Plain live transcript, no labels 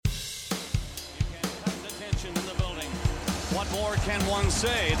What more can one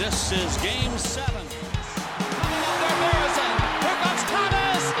say? This is Game 7. Coming out there, Morrison. Here comes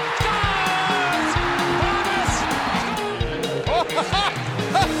Thomas. Scores!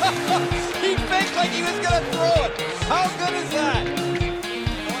 He faked like he was going to throw it. How good is that?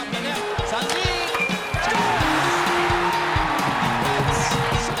 Go up the net. Sandin.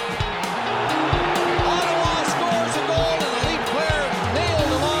 Ottawa scores a goal, and the lead player nailed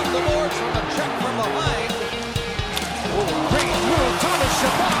along the boards from a check from behind. Great move, Thomas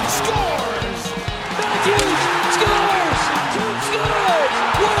Chabot scores! Matthews scores! Scores!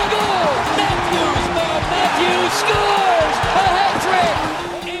 What a goal! Matthews scores! A hat-trick!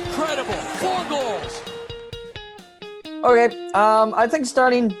 Incredible! 4 goals! Okay, I think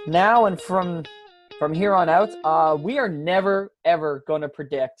starting now and from here on out, we are never, ever going to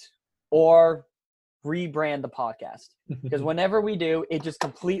predict or rebrand the podcast. Because whenever we do, it just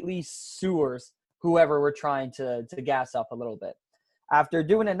completely sewers whoever we're trying to gas up a little bit. After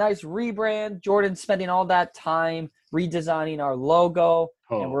doing a nice rebrand, Jordan spending all that time redesigning our logo,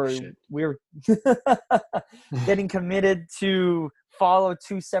 and we're getting committed to follow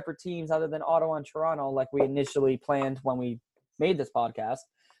 2 separate teams other than Ottawa and Toronto like we initially planned when we made this podcast.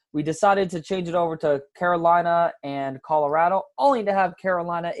 We decided to change it over to Carolina and Colorado, only to have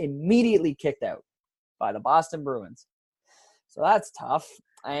Carolina immediately kicked out by the Boston Bruins. So that's tough.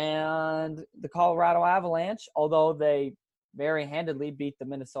 And the Colorado Avalanche, although they very handedly beat the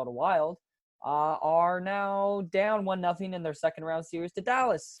Minnesota Wild, are now down 1-0 in their second round series to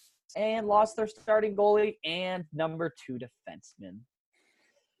Dallas and lost their starting goalie and number 2 defenseman.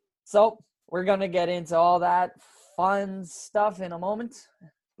 So we're going to get into all that fun stuff in a moment.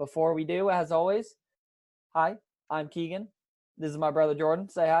 Before we do, as always, hi, I'm Keegan. This is my brother Jordan.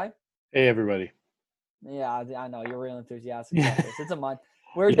 Say hi. Hey, everybody. Yeah, I know. You're real enthusiastic about this. It's a month.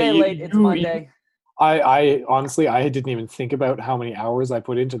 We're a day late. It's Monday. I honestly, I didn't even think about how many hours I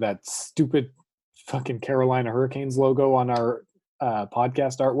put into that stupid fucking Carolina Hurricanes logo on our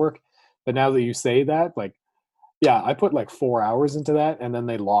podcast artwork. But now that you say that, like, yeah, I put like 4 hours into that, and then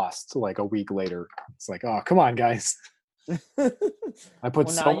they lost like a week later. It's like, oh, come on, guys. I put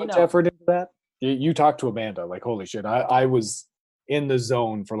so much effort into that. You talked to Amanda, like, holy shit. I was in the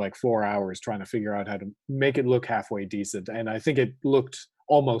zone for like 4 hours trying to figure out how to make it look halfway decent. And I think it looked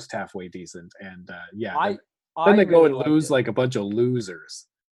almost halfway decent. And then they go and lose like a bunch of losers.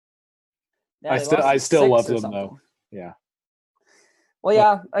 Yeah, I still love them though. Yeah. Well,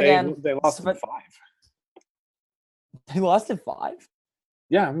 yeah, again. They lost in 5. They lost in 5?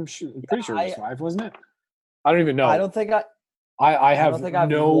 Yeah, I'm pretty sure it was 5, wasn't it? I don't even know. I don't think I've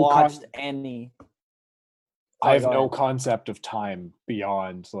watched any. I have no concept of time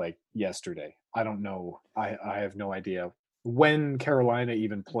beyond like yesterday. I don't know. I have no idea when Carolina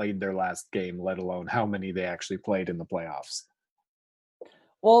even played their last game, let alone how many they actually played in the playoffs.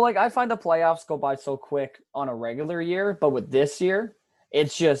 Well, like I find the playoffs go by so quick on a regular year, but with this year,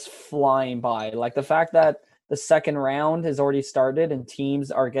 it's just flying by. Like the fact that the second round has already started and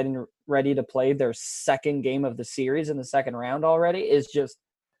teams are getting ready to play their second game of the series in the second round already is just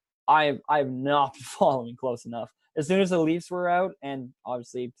I've not been following close enough. As soon as the Leafs were out, and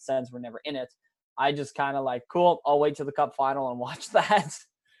obviously Sens were never in it, I just kind of like, cool, I'll wait till the Cup final and watch that.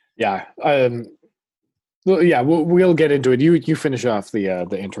 Yeah. Well, yeah, we'll get into it. You finish off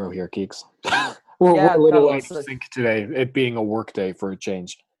the intro here, Keeks. We're a little out of sync today, it being a work day for a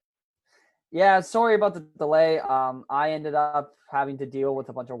change. Yeah, sorry about the delay. I ended up having to deal with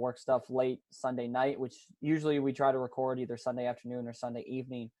a bunch of work stuff late Sunday night, which usually we try to record either Sunday afternoon or Sunday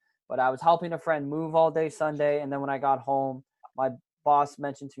evening. But I was helping a friend move all day Sunday, and then when I got home, my boss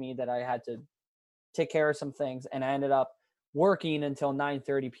mentioned to me that I had to take care of some things, and I ended up working until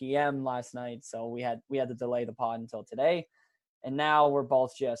 9:30 p.m. last night. So we had to delay the pod until today, and now we're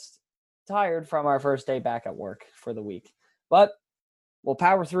both just tired from our first day back at work for the week. But we'll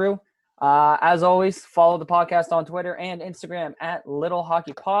power through. As always, follow the podcast on Twitter and Instagram at Little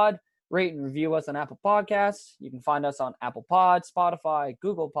Hockey Pod. Rate and review us on Apple Podcasts. You can find us on Apple Pod, Spotify,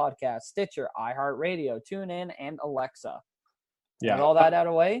 Google Podcasts, Stitcher, iHeartRadio, TuneIn, and Alexa. Yeah. With all that out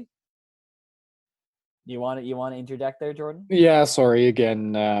of the way, you want to interject there, Jordan? Yeah, sorry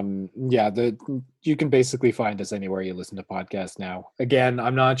again. You can basically find us anywhere you listen to podcasts now. Again,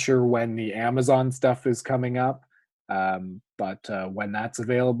 I'm not sure when the Amazon stuff is coming up, but when that's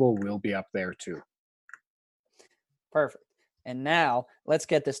available, we'll be up there too. Perfect. And now let's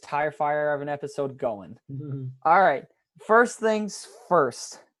get this tire fire of an episode going. All right. First things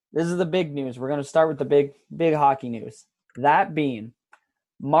first. This is the big news. We're going to start with the big hockey news. That being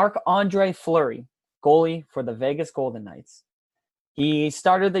Marc-Andre Fleury, goalie for the Vegas Golden Knights. He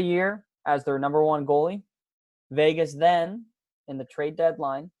started the year as their number 1 goalie. Vegas then in the trade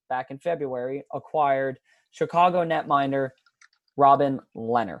deadline back in February acquired Chicago netminder Robin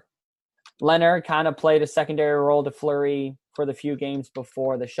Lehner. Lehner kind of played a secondary role to Fleury for the few games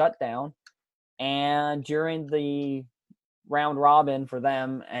before the shutdown. And during the round robin for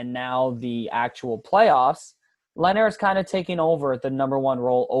them and now the actual playoffs, Lehner is kind of taking over the number one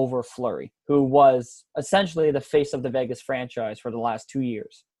role over Fleury, who was essentially the face of the Vegas franchise for the last 2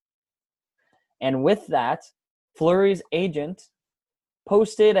 years. And with that, Fleury's agent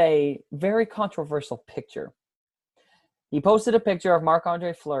posted a very controversial picture. He posted a picture of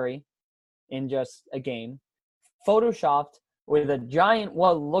Marc-Andre Fleury in just a game, photoshopped with a giant,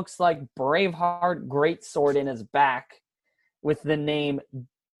 what looks like Braveheart greatsword in his back with the name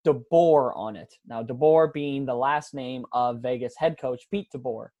DeBoer on it. Now, DeBoer being the last name of Vegas head coach Pete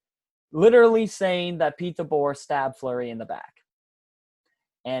DeBoer, literally saying that Pete DeBoer stabbed Fleury in the back.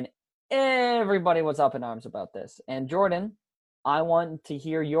 And everybody was up in arms about this. And Jordan, I want to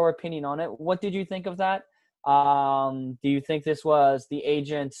hear your opinion on it. What did you think of that? Do you think this was the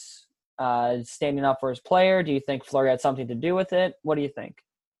agent standing up for his player? Do you think Fleury had something to do with it? What do you think?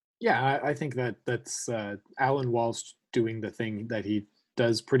 Yeah, I think that's Alan Walsh doing the thing that he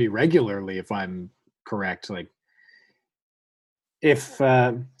does pretty regularly, if I'm correct. Like, if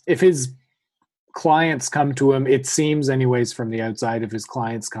his clients come to him, it seems anyways from the outside, if his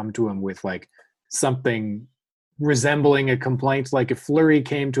clients come to him with like something resembling a complaint, like if Fleury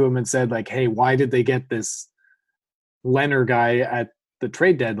came to him and said like, hey, why did they get this Lehner guy at the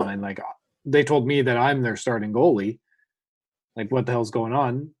trade deadline? Like, they told me that I'm their starting goalie. Like, what the hell's going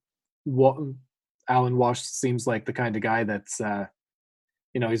on? Well, Alan Walsh seems like the kind of guy that's,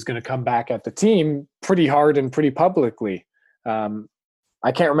 he's going to come back at the team pretty hard and pretty publicly.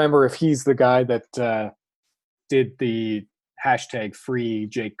 I can't remember if he's the guy that did the hashtag free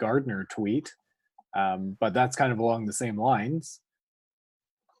Jake Gardner tweet, but that's kind of along the same lines.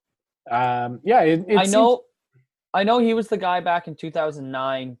 I know he was the guy back in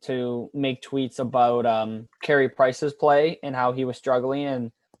 2009 to make tweets about Carey Price's play and how he was struggling,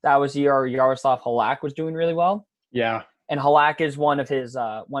 and that was the year Yaroslav Halak was doing really well. Yeah, and Halak is one of his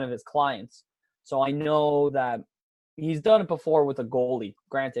clients, so I know that he's done it before with a goalie.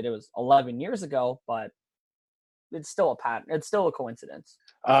 Granted, it was 11 years ago, but it's still a pattern. It's still a coincidence.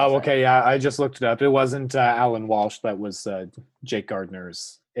 Oh, okay. Yeah, I just looked it up. It wasn't Alan Walsh that was Jake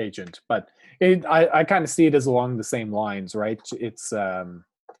Gardner's agent, but I kind of see it as along the same lines, right? It's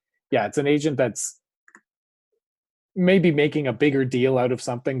it's an agent that's maybe making a bigger deal out of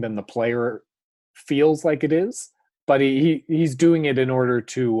something than the player feels like it is, but he's doing it in order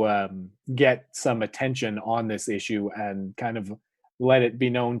to get some attention on this issue and kind of let it be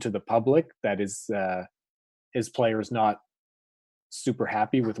known to the public that his player's not super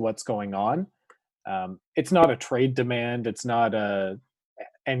happy with what's going on. It's not a trade demand. It's not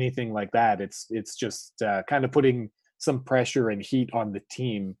anything like that. It's just kind of putting some pressure and heat on the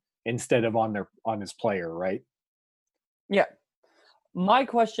team instead of on his player, right? Yeah. My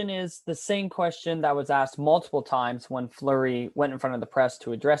question is the same question that was asked multiple times when Fleury went in front of the press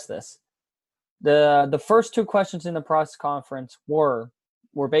to address this. The first two questions in the press conference were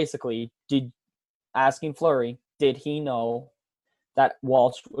basically asking Fleury, did he know that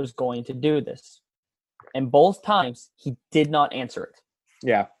Walsh was going to do this? And both times he did not answer it.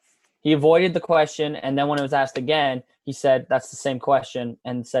 Yeah. He avoided the question, and then when it was asked again, he said that's the same question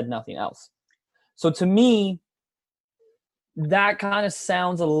and said nothing else. So to me, that kind of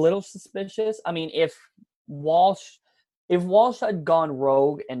sounds a little suspicious. I mean, if Walsh had gone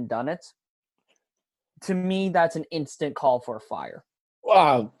rogue and done it, to me, that's an instant call for a fire.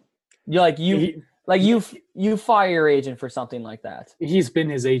 Wow. You fire your agent for something like that. He's been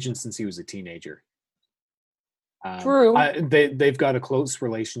his agent since he was a teenager. True. They've got a close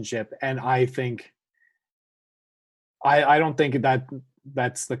relationship, and I think I don't think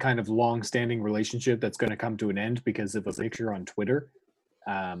that's the kind of long-standing relationship that's going to come to an end because of a picture on Twitter.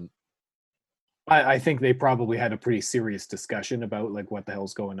 I think they probably had a pretty serious discussion about like what the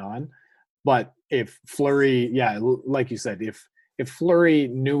hell's going on. But if Fleury, like you said, if Fleury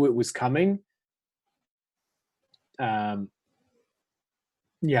knew it was coming, I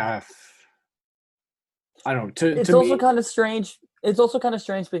don't know. It's also kind of strange. It's also kind of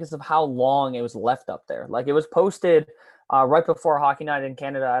strange because of how long it was left up there. Like, it was posted right before Hockey Night in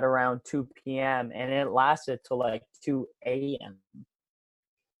Canada at around 2 p.m. and it lasted till like 2 a.m.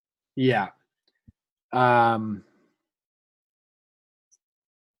 Yeah.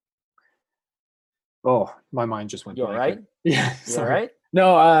 Oh, my mind just went. You all right? Yeah. You all right?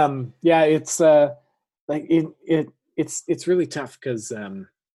 No. Yeah. It's like it's really tough because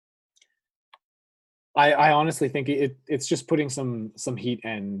I honestly think it's just putting some heat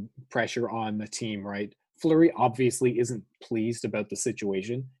and pressure on the team, right? Fleury obviously isn't pleased about the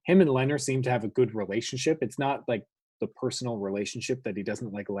situation. Him and Leonard seem to have a good relationship. It's not like the personal relationship that he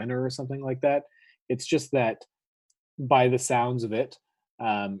doesn't like Leonard or something like that. It's just that by the sounds of it,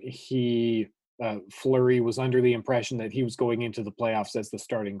 Fleury was under the impression that he was going into the playoffs as the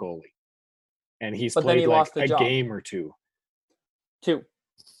starting goalie, and he's But then played he like lost the a job. game or two. 2.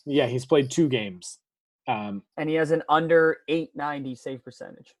 Yeah, he's played 2 games. And he has an under 890 save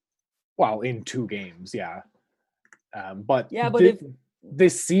percentage. Well, in 2 games, yeah. But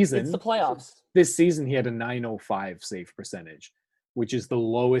this season, it's the playoffs. This season, he had a 905 save percentage, which is the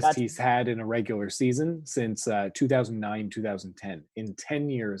lowest he's had in a regular season since 2009, 2010. In 10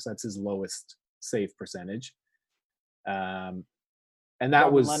 years, that's his lowest save percentage. And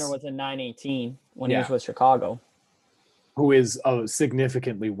that was Leonard was a 918 when he was with Chicago, who is a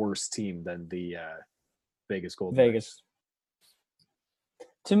significantly worse team than the Vegas Golden Knights.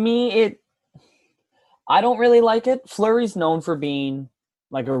 To me, I don't really like it. Fleury's known for being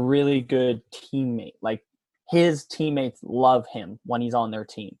like a really good teammate. Like his teammates love him when he's on their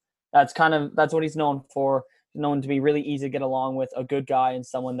team. That's what he's known for. He's known to be really easy to get along with, a good guy and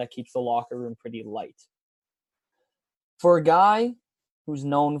someone that keeps the locker room pretty light. For a guy who's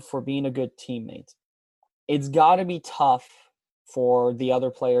known for being a good teammate, it's got to be tough for the other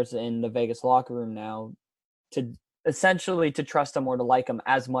players in the Vegas locker room now to essentially to trust him or to like him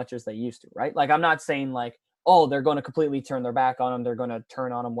as much as they used to, right? Like, I'm not saying like, oh, they're going to completely turn their back on him, they're going to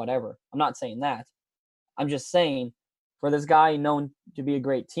turn on him, whatever. I'm not saying that. I'm just saying, for this guy known to be a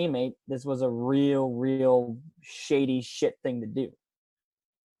great teammate, this was a real shady shit thing to do.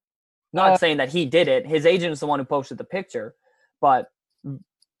 Not saying that he did it. His agent is the one who posted the picture, but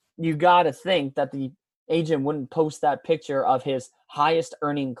you got to think that the agent wouldn't post that picture of his highest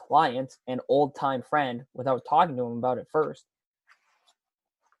earning client and old-time friend without talking to him about it first.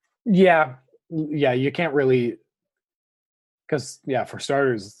 Yeah, you can't really, because for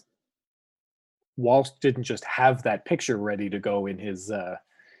starters, Walsh didn't just have that picture ready to go in his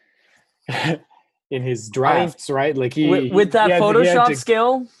in his drafts, right? Like with that Photoshop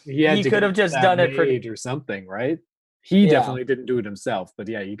skill, he could have just done it or something, right? He definitely didn't do it himself, but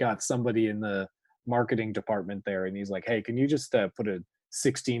you got somebody in the marketing department there, and he's like, "Hey, can you just put a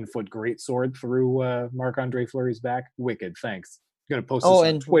 16-foot greatsword through Marc-Andre Fleury's back? Wicked, thanks. I'm gonna post this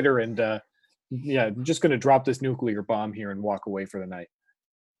on Twitter, and just gonna drop this nuclear bomb here and walk away for the night.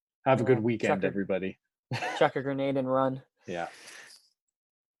 Have a good weekend, everybody. Chuck a grenade and run." Yeah,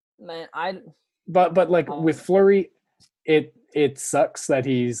 man, But like with Fleury, it sucks that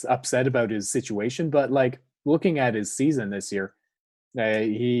he's upset about his situation. But like looking at his season this year,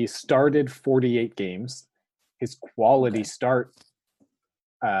 he started 48 games. His quality start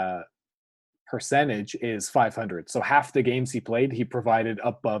percentage is .500. So half the games he played, he provided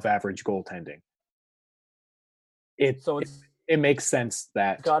above average goaltending. It makes sense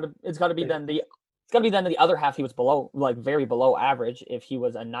that it's got to be then the other half he was below, like very below average if he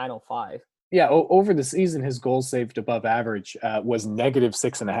was a 905. Yeah, over the season, his goals saved above average was negative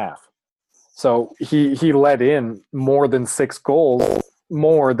 6.5. So he let in more than 6 goals,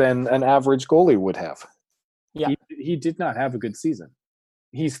 more than an average goalie would have. Yeah, he did not have a good season.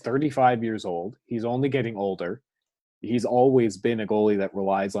 He's 35 years old. He's only getting older. He's always been a goalie that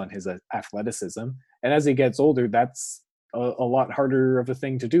relies on his athleticism. And as he gets older, that's a lot harder of a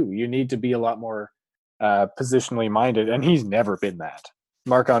thing to do. You need to be a lot more positionally minded, and he's never been that.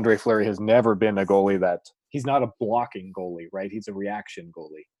 Marc-Andre Fleury has never been a goalie that he's not a blocking goalie, right? He's a reaction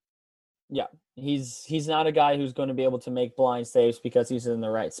goalie. Yeah, he's not a guy who's going to be able to make blind saves because he's in the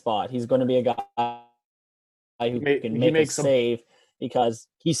right spot. He's going to be a guy who can make a save because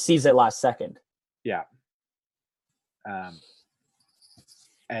he sees it last second. Yeah.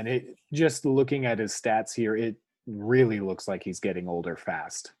 And just looking at his stats here, it really looks like he's getting older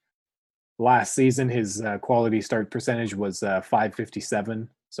fast. Last season, his quality start percentage was .557,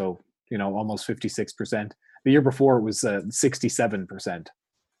 so almost 56%. The year before, it was 67%.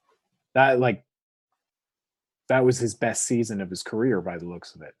 That was his best season of his career by the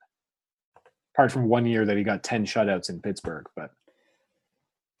looks of it. Apart from one year that he got 10 shutouts in Pittsburgh, but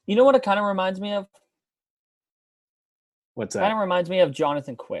you know what it kind of reminds me of? What's that? Kind of reminds me of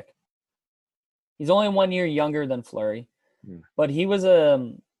Jonathan Quick. He's only 1 year younger than Fleury, but he was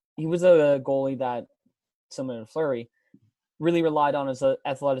a goalie that, similar to Fleury, really relied on his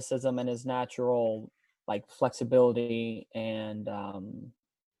athleticism and his natural flexibility, and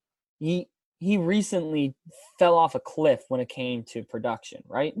he he recently fell off a cliff when it came to production,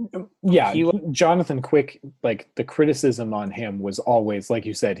 right? Yeah, He was- Jonathan Quick, like the criticism on him was always, like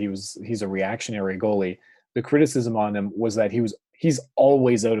you said, he's a reactionary goalie. The criticism on him was that he's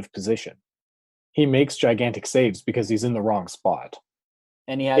always out of position. He makes gigantic saves because he's in the wrong spot.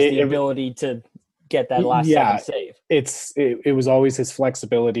 And he has the ability to get that last Yeah, second save. It was always his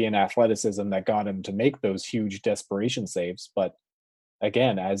flexibility and athleticism that got him to make those huge desperation saves. But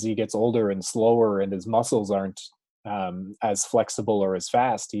again, as he gets older and slower and his muscles aren't as flexible or as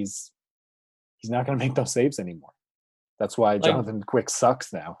fast, he's not going to make those saves anymore. That's why Jonathan Quick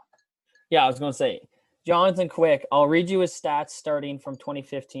sucks now. Yeah, I was going to say, Jonathan Quick, I'll read you his stats starting from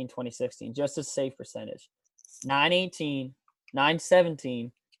 2015, 2016, just his save percentage. 918,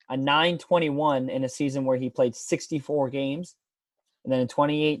 917, a 921 in a season where he played 64 games. And then in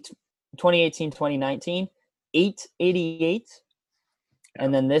 2018, 2019, 888. Yeah.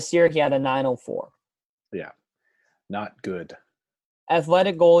 And then this year he had a 904. Yeah, not good.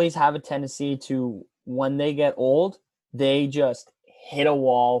 Athletic goalies have a tendency to, when they get old, they just hit a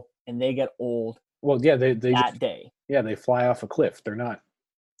wall and they get old. Well, yeah, they that day. Yeah, they fly off a cliff. They're not.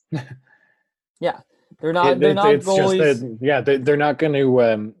 Yeah, they're not. They're not goalies. They're not going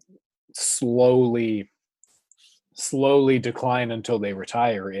to slowly decline until they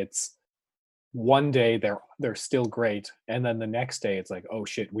retire. It's one day they're still great, and then the next day it's like, oh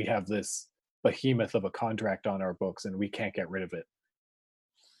shit, we have this behemoth of a contract on our books, and we can't get rid of it.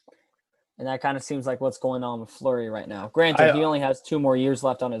 And that kind of seems like what's going on with Fleury right now. Granted, he only has 2 more years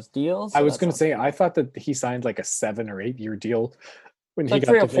left on his deal. So I was going to say, I thought that he signed like a 7 or 8 year deal when he like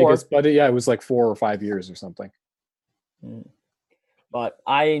got to Vegas, but it was like 4 or 5 years or something. But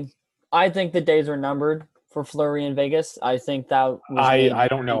I think the days are numbered for Fleury in Vegas. I think that I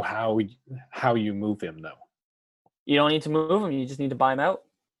don't know how you move him though. You don't need to move him. You just need to buy him out.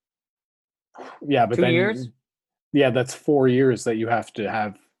 Yeah, but 2 years. Yeah, that's 4 years that you have to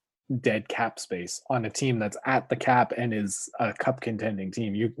have dead cap space on a team that's at the cap and is a cup contending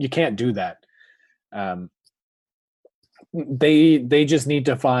team. You can't do that. They just need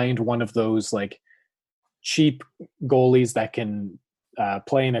to find one of those like cheap goalies that can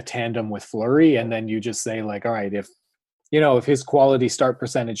play in a tandem with Fleury, and then you just say like, all right, if his quality start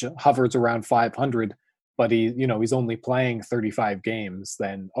percentage hovers around 500, but he's only playing 35 games,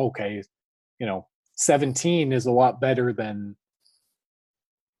 then okay, 17 is a lot better than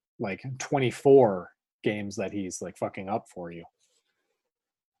like 24 games that he's like fucking up for you.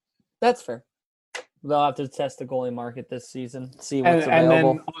 That's fair. They'll have to test the goalie market this season, see what's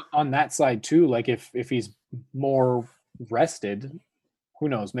available. And then on that side too, like if he's more rested, who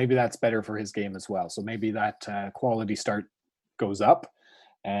knows? Maybe that's better for his game as well. So maybe that quality start goes up,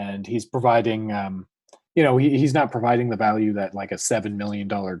 and he's providing, he's not providing the value that like a $7 million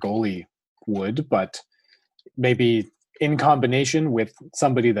goalie would, but maybe in combination with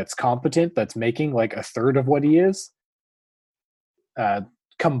somebody that's competent, that's making like a third of what he is,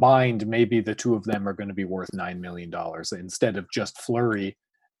 combined, maybe the two of them are going to be worth $9 million instead of just Fleury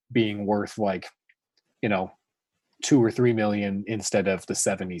being worth like, 2 or 3 million instead of the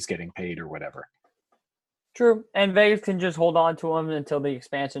 7 he's getting paid or whatever. True. And Vegas can just hold on to him until the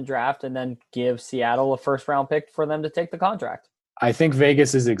expansion draft and then give Seattle a first round pick for them to take the contract. I think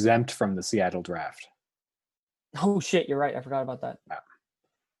Vegas is exempt from the Seattle draft. Oh shit, you're right. I forgot about that. Yeah.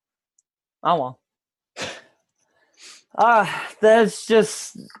 Oh well.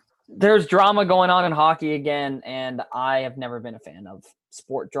 There's drama going on in hockey again, and I have never been a fan of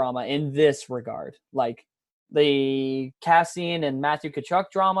sport drama in this regard. Like the Cassian and Matthew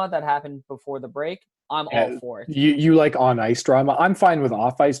Tkachuk drama that happened before the break, I'm all for it. You like on ice drama? I'm fine with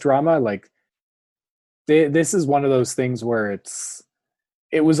off ice drama. Like this is one of those things where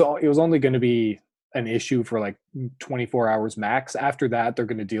it was only going to be an issue for like 24 hours max. After that, they're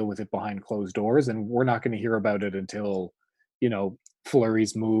going to deal with it behind closed doors, and we're not going to hear about it until,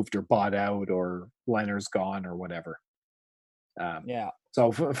 Fleury's moved or bought out or Leonard's gone or whatever. Yeah.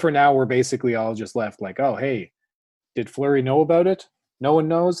 So for now, we're basically all just left like, oh, hey, did Fleury know about it? No one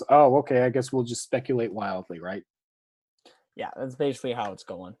knows? Oh, okay, I guess we'll just speculate wildly, right? Yeah, that's basically how it's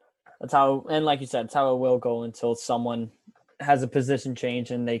going. That's how, and like you said, it's how it will go until someone has a position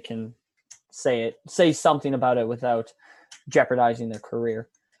change and they can say something about it without jeopardizing their career.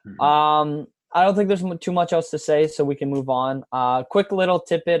 Mm-hmm. I don't think there's too much else to say, so we can move on. Quick little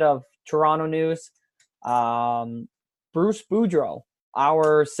tidbit of Toronto news. Bruce Boudreau,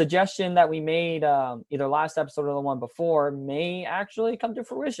 our suggestion that we made either last episode or the one before, may actually come to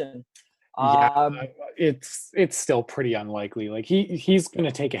fruition. Um, it's still pretty unlikely. Like he's going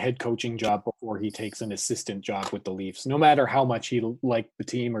to take a head coaching job before he takes an assistant job with the Leafs. No matter how much he liked the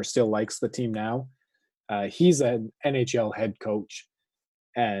team or still likes the team now, he's an NHL head coach,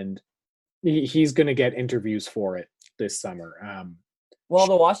 and he's going to get interviews for it this summer. well,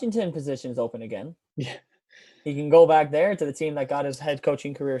 the Washington position is open again. Yeah. He can go back there to the team that got his head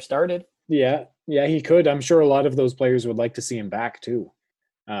coaching career started. Yeah, he could. I'm sure a lot of those players would like to see him back too.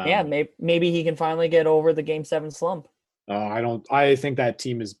 Yeah, maybe he can finally get over the Game 7 slump. I think that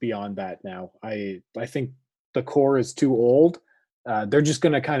team is beyond that now. I think the core is too old. They're just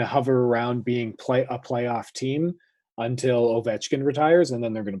going to kind of hover around being a playoff team until Ovechkin retires, and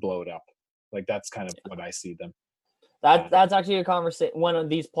then they're going to blow it up. Like that's kind of what I see them. That's actually a conversation. When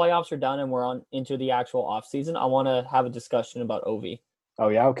these playoffs are done and we're on into the actual off season, I want to have a discussion about Ovi. Oh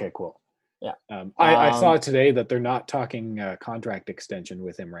yeah, okay, cool. Yeah, I saw today that they're not talking contract extension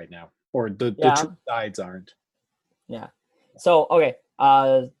with him right now, or the two sides aren't. Yeah. So okay,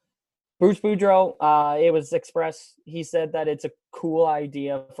 Bruce Boudreau, it was expressed. He said that it's a cool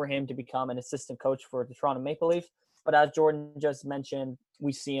idea for him to become an assistant coach for the Toronto Maple Leafs. But as Jordan just mentioned,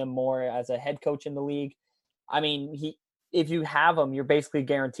 we see him more as a head coach in the league. I mean, if you have him, you're basically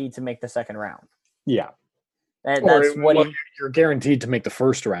guaranteed to make the second round. Yeah. And that's you're guaranteed to make the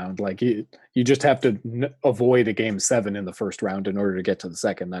first round. Like you just have to avoid a Game 7 in the first round in order to get to the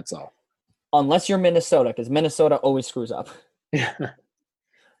second. That's all. Unless you're Minnesota, because Minnesota always screws up. Yeah.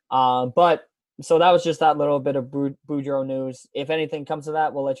 But so that was just that little bit of Boudreau news. If anything comes of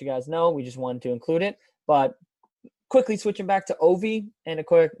that, we'll let you guys know. We just wanted to include it. But quickly switching back to Ovi and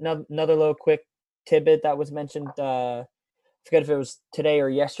another little quick tidbit that was mentioned. I forget if it was today or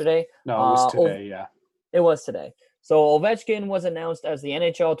yesterday. No, it was today. Yeah. It was today. So Ovechkin was announced as the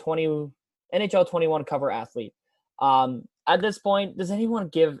NHL 21 cover athlete. At this point, does anyone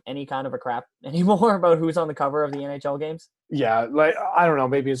give any kind of a crap anymore about who's on the cover of the NHL games? Yeah, like I don't know.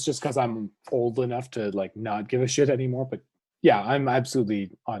 Maybe it's just because I'm old enough to like not give a shit anymore. But yeah, I'm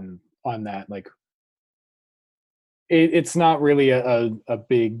absolutely on that. Like, it's not really a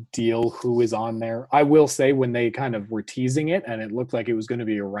big deal who is on there. I will say when they kind of were teasing it and it looked like it was going to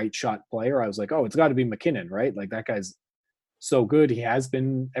be a right shot player, I was like, oh, it's got to be McKinnon, right? Like that guy's so good. He has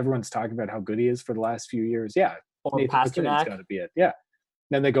been. Everyone's talking about how good he is for the last few years. Yeah, or Nathan McKinnon's got to be it. Yeah.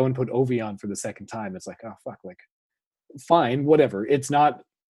 Then they go and put Ovi on for the second time. It's like, oh fuck, like fine, whatever. It's not,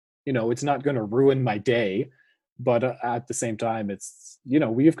 it's not going to ruin my day, but at the same time, it's,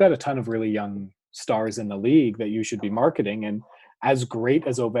 we've got a ton of really young stars in the league that you should be marketing. And as great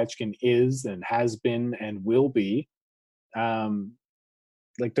as Ovechkin is and has been and will be,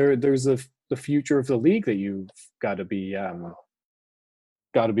 like there's the future of the league that you've got to be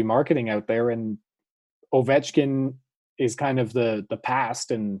marketing out there. And Ovechkin is kind of the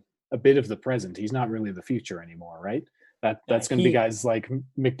past and a bit of the present. He's not really the future anymore, right? That's going to be guys like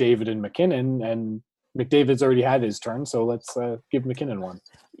McDavid and McKinnon, and McDavid's already had his turn, so let's give McKinnon one.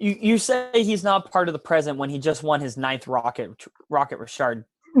 You say he's not part of the present when he just won his 9th Rocket Richard.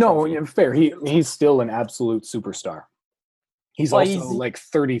 No, fair. He's still an absolute superstar. He's like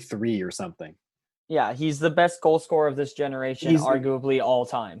 33 or something. Yeah, he's the best goal scorer of this generation, arguably all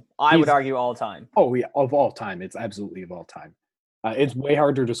time. I would argue all time. Oh, yeah, of all time. It's absolutely of all time. It's way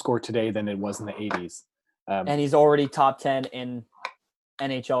harder to score today than it was in the 80s. And he's already top 10 in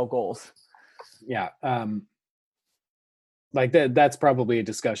NHL goals. Yeah. Like that's probably a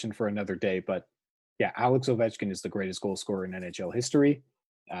discussion for another day. But yeah, Alex Ovechkin is the greatest goal scorer in NHL history.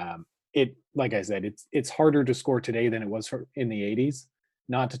 Like I said, it's harder to score today than it was in the 80s.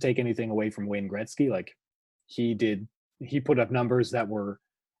 Not to take anything away from Wayne Gretzky, like he put up numbers that were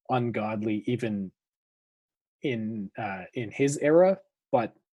ungodly even in his era.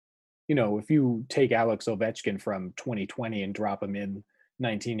 But if you take Alex Ovechkin from 2020 and drop him in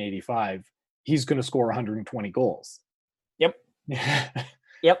 1985, he's going to score 120 goals. Yep.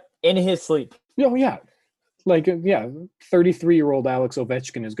 Yep. In his sleep. Oh yeah. Like, 33-year-old Alex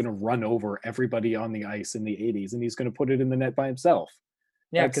Ovechkin is going to run over everybody on the ice in the 80s, and he's going to put it in the net by himself.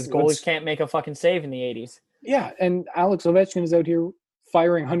 Yeah, because goalies can't make a fucking save in the 80s. Yeah, and Alex Ovechkin is out here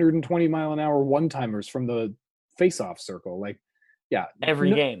firing 120-mile-an-hour one-timers from the face-off circle. Like, yeah.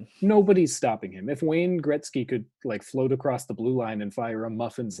 Every game. Nobody's stopping him. If Wayne Gretzky could, like, float across the blue line and fire a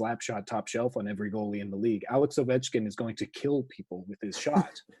muffin slap shot top shelf on every goalie in the league, Alex Ovechkin is going to kill people with his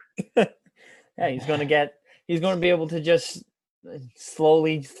shot. Yeah, he's going to be able to just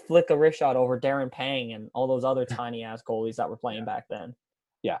slowly flick a wrist shot over Darren Pang and all those other tiny-ass goalies that were playing back then.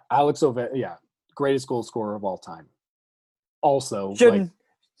 Yeah, Alex Ovechkin, greatest goal scorer of all time. Also,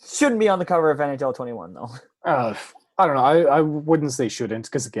 shouldn't be on the cover of NHL 21 though. I don't know. I wouldn't say shouldn't,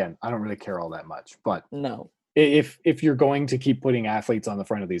 because again, I don't really care all that much. But No. if you're going to keep putting athletes on the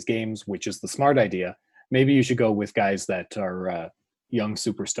front of these games, which is the smart idea, maybe you should go with guys that are young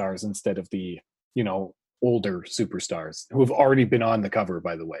superstars instead of the, older superstars who have already been on the cover,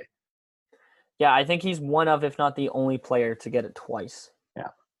 by the way. Yeah, I think he's one of, if not the only player to get it twice.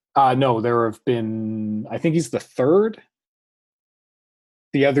 Yeah. No, there have been, I think he's the third.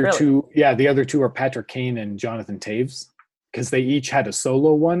 The other two are Patrick Kane and Jonathan Taves, because they each had a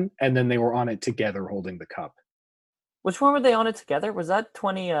solo one, and then they were on it together holding the cup. Which one were they on it together? Was that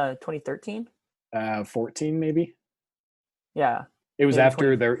 2013? 14 maybe? Yeah. It was Maybe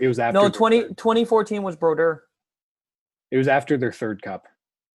after 20. it was after No, 2014 was Brodeur. It was after their third cup.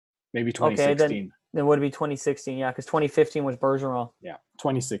 Maybe 2016. Okay, then would it be 2016? Yeah, because 2015 was Bergeron. Yeah,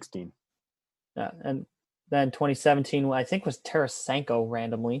 2016. Yeah, and then 2017, I think, was Tarasenko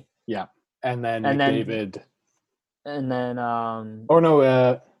randomly. Yeah, and then And then- McDavid. And then, Oh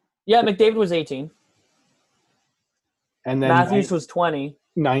no, yeah, McDavid was 18. and then Matthews was 20.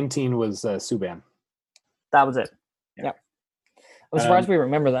 19 was Subban. That was it. Yeah. Yep. I'm surprised we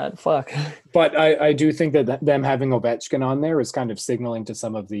remember that. Fuck. But I do think that them having Ovechkin on there is kind of signaling to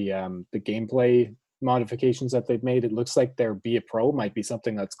some of the gameplay modifications that they've made. It looks like their Be a Pro might be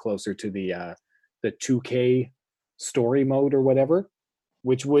something that's closer to the 2K story mode or whatever,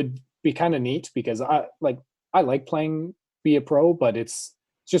 which would be kind of neat, because I like playing Be a Pro, but it's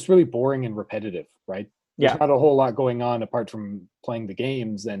just really boring and repetitive, right? There's Yeah. not a whole lot going on apart from playing the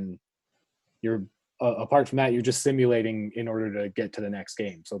games, and you're apart from that, you're just simulating in order to get to the next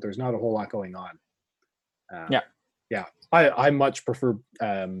game. So there's not a whole lot going on. Yeah. I much prefer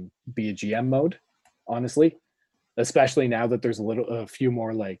Be a GM mode, honestly, especially now that there's a few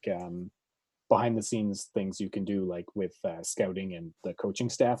more like behind the scenes things you can do, like with scouting and the coaching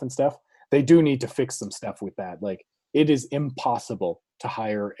staff and stuff. They do need to fix some stuff with that. Like, it is impossible to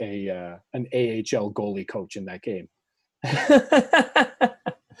hire an AHL goalie coach in that game.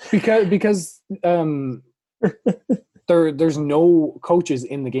 because there's no coaches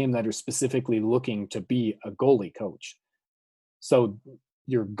in the game that are specifically looking to be a goalie coach. So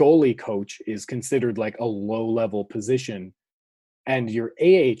your goalie coach is considered like a low level position, and your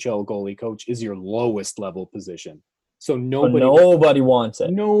AHL goalie coach is your lowest level position. So nobody wants it.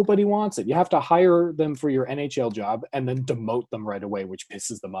 Nobody wants it. You have to hire them for your NHL job and then demote them right away, which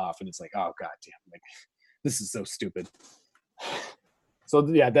pisses them off. And it's like, oh god damn, like, this is so stupid. So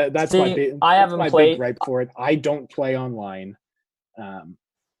yeah, that's my big gripe for it. I don't play online.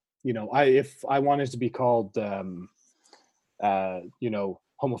 If I wanted to be called,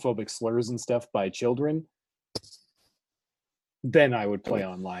 homophobic slurs and stuff by children, then I would play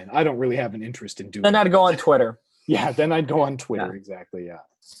online. I don't really have an interest in doing. Then I'd go on Twitter. Yeah, then I'd go on Twitter. Yeah. Exactly. Yeah.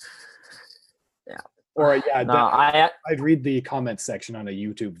 Yeah. Or yeah, No, I'd read the comments section on a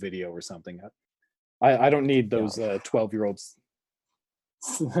YouTube video or something. I don't need those 12-year-olds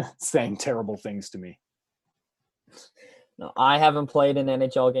saying terrible things to me. No, I haven't played an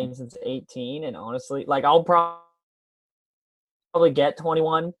NHL game since 18, and honestly, like, I'll probably get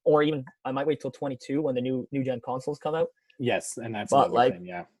 21, or even I might wait till 22 when the new gen consoles come out. Yes, and that's But, another like, thing.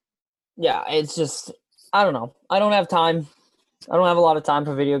 Yeah. Yeah, it's just, I don't know. I don't have time. I don't have a lot of time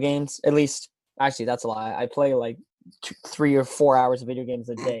for video games. At least, actually, that's a lie. I play like 3 or 4 hours of video games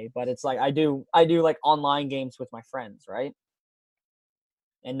a day, but it's like I do like online games with my friends, right?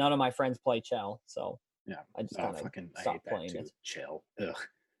 And none of my friends play Chell, so Yeah. I just I stopped hate playing that too. it. Chill. Ugh.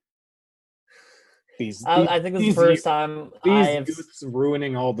 I think this is the first time these I have. youths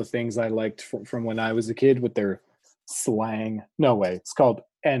ruining all the things I liked from when I was a kid with their slang. No way. It's called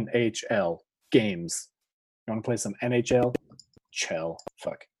NHL games. You want to play some NHL? Chill.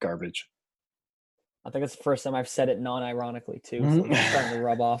 Fuck. Garbage. I think it's the first time I've said it non-ironically too. So it's starting to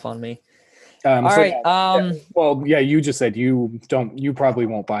rub off on me. All All right. Yeah. Well, yeah. You just said you don't. You probably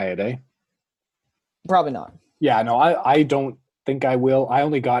won't buy it, eh? Probably not. Yeah. No. I don't think I will. I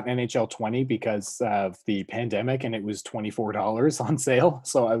only got NHL 20 because of the pandemic, and it was $24 on sale.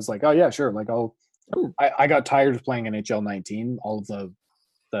 So I was like, oh yeah, sure. Like I got tired of playing NHL 19. All of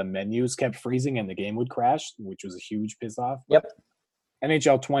the menus kept freezing and the game would crash, which was a huge piss off. Yep.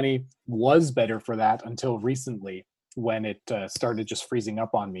 NHL 20 was better for that until recently, when it started just freezing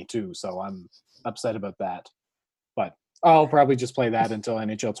up on me too. So I'm upset about that. But I'll probably just play that until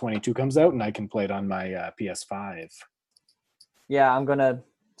NHL 22 comes out, and I can play it on my PS5. Yeah, I'm gonna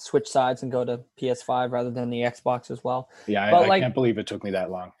switch sides and go to PS5 rather than the Xbox as well. Yeah, But, I can't believe it took me that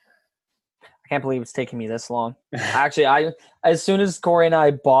long. I can't believe it's taking me this long. Actually, as soon as Corey and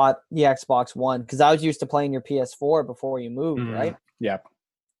I bought the Xbox One, because I was used to playing your PS4 before you moved, right? Yeah.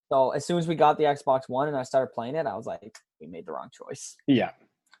 So as soon as we got the Xbox One and I started playing it, I was like, we made the wrong choice. Yeah.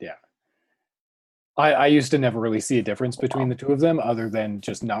 I used to never really see a difference between the two of them other than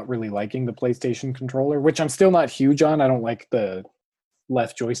just not really liking the PlayStation controller, which I'm still not huge on. I don't like the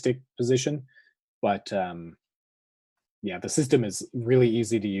left joystick position, but the system is really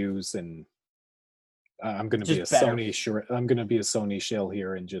easy to use, and I'm going to be a Just better. I'm going to be a Sony shill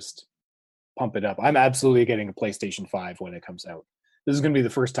here and just pump it up. I'm absolutely getting a PlayStation 5 when it comes out. This is going to be the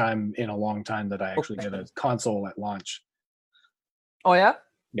first time in a long time that I actually get a console at launch. Oh, yeah?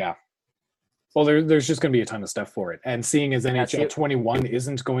 Yeah. Well, there's just going to be a ton of stuff for it. And seeing as NHL 21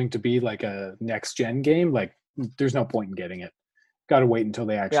 isn't going to be like a next-gen game, like there's no point in getting it. Got to wait until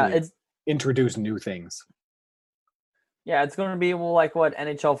they actually introduce new things. Yeah, it's going to be like what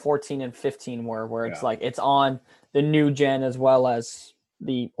NHL 14 and 15 were, where it's like it's on the new gen as well as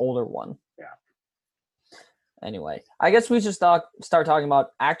the older one. Yeah. Anyway, I guess we should start talking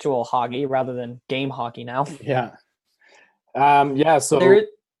about actual hockey rather than game hockey now. Yeah. So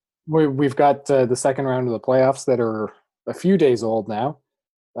we've got the second round of the playoffs that are a few days old now,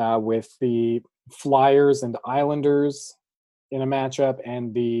 with the Flyers and Islanders in a matchup,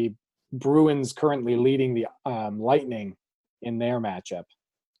 and the Bruins currently leading the Lightning in their matchup.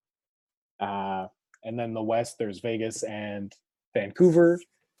 And then the West, there's Vegas and Vancouver,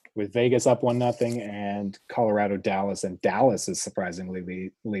 with Vegas up 1-0, and Colorado, Dallas, and Dallas is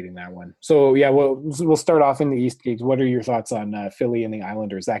surprisingly leading that one. So yeah, we'll start off in the East. What are your thoughts on Philly and the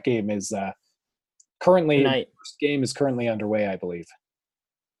Islanders? That game is currently first game is currently underway, I believe.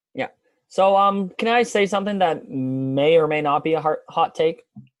 Yeah. So can I say something that may or may not be a hot take?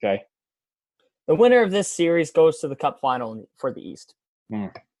 Okay. The winner of this series goes to the Cup final for the East.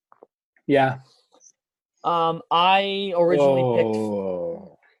 Yeah. I originally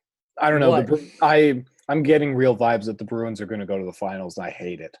picked. I don't know. I'm getting real vibes that the Bruins are going to go to the finals. I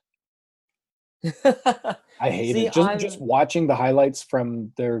hate it. I hate it. Just watching the highlights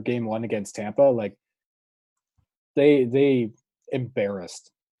from their game 1 against Tampa, like they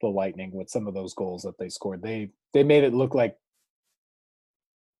embarrassed the Lightning with some of those goals that they scored. They made it look like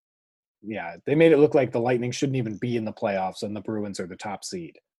the Lightning shouldn't even be in the playoffs, and the Bruins are the top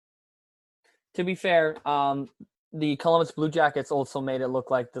seed. To be fair, the Columbus Blue Jackets also made it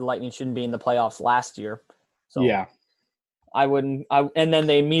look like the Lightning shouldn't be in the playoffs last year. So yeah, and then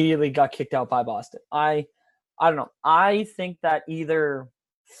they immediately got kicked out by Boston. I don't know. I think that either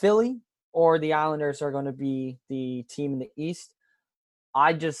Philly or the Islanders are going to be the team in the East.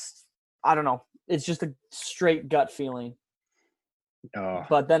 I don't know. It's just a straight gut feeling.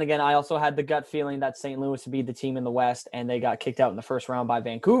 But then again, I also had the gut feeling that St. Louis would be the team in the West, and they got kicked out in the first round by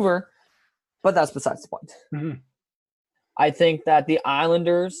Vancouver. But that's besides the point. Mm-hmm. I think that the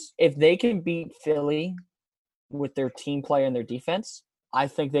Islanders, if they can beat Philly with their team play and their defense, I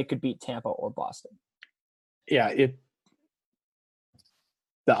think they could beat Tampa or Boston. Yeah,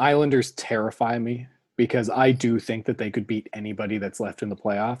 the Islanders terrify me because I do think that they could beat anybody that's left in the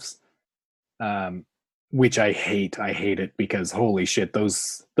playoffs, which I hate. I hate it because holy shit,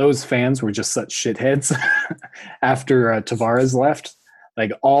 those fans were just such shitheads after Tavares left.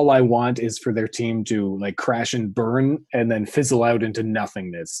 Like, all I want is for their team to like crash and burn and then fizzle out into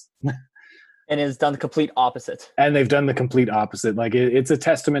nothingness. And it's done the complete opposite. And they've done the complete opposite. Like, it's a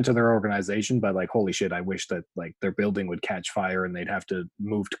testament to their organization, but like, holy shit, I wish that like their building would catch fire and they'd have to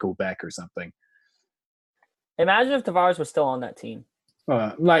move to Quebec or something. Imagine if Tavares was still on that team.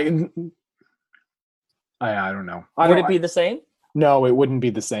 I don't know. Would it be the same? No, it wouldn't be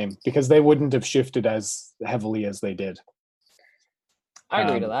the same because they wouldn't have shifted as heavily as they did. I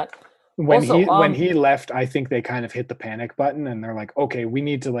agree to that. When he left, I think they kind of hit the panic button and they're like, okay, we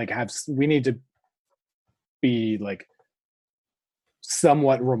need to be like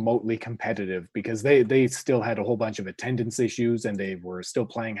somewhat remotely competitive because they still had a whole bunch of attendance issues and they were still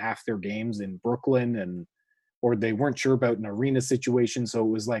playing half their games in Brooklyn or they weren't sure about an arena situation. So it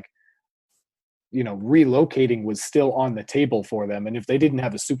was like, relocating was still on the table for them. And if they didn't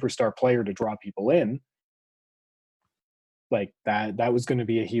have a superstar player to draw people in, like that was going to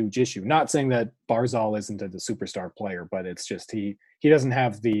be a huge issue. Not saying that Barzal isn't a superstar player, but it's just he doesn't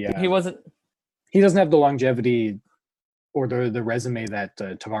have the he doesn't have the longevity or the resume that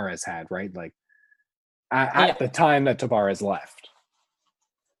Tavares had, right? Like at the time that Tavares left.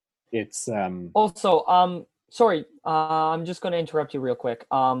 It's also sorry, I'm just going to interrupt you real quick.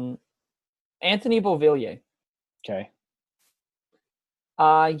 Anthony Beauvillier. Okay.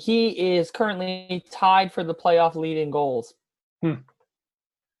 He is currently tied for the playoff lead in goals.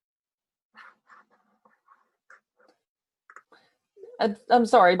 I'm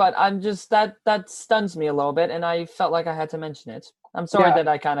sorry, but I'm just that stuns me a little bit, and I felt like I had to mention it. I'm sorry Yeah. that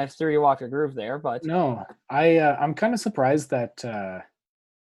I kind of threw you off your groove there, but No, I'm kind of surprised that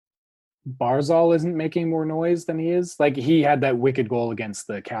Barzal isn't making more noise than he is. Like he had that wicked goal against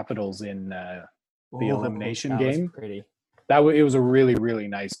the Capitals in the elimination that was game. pretty. It was a really, really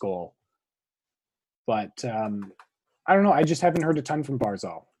nice goal. But I don't know. I just haven't heard a ton from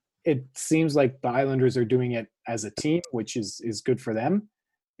Barzal. It seems like the Islanders are doing it as a team, which is good for them.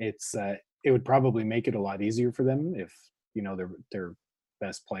 It would probably make it a lot easier for them if their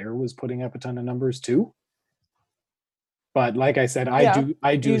best player was putting up a ton of numbers too. But like I said, I do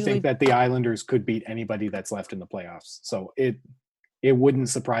usually- think that the Islanders could beat anybody that's left in the playoffs. So it wouldn't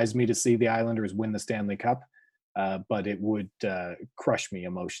surprise me to see the Islanders win the Stanley Cup, but it would crush me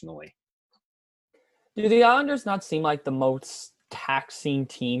emotionally. Do the Islanders not seem like the most taxing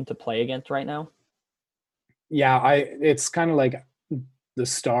team to play against right now? Yeah, it's kind of like the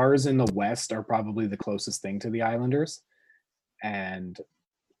Stars in the West are probably the closest thing to the Islanders, and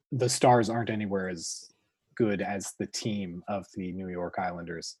the Stars aren't anywhere as good as the team of the New York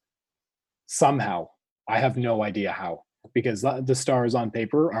Islanders. Somehow, I have no idea how, because the Stars on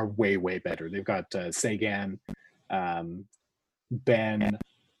paper are way, way better. They've got Sagan, Ben,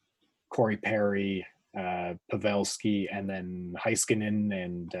 Corey Perry, Pavelski, and then Heiskanen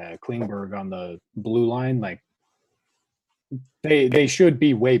and Klingberg on the blue line. Like they should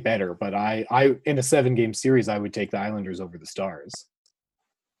be way better, but I in a 7-game series I would take the Islanders over the Stars.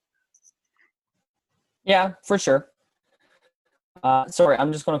 Yeah, for sure. Sorry,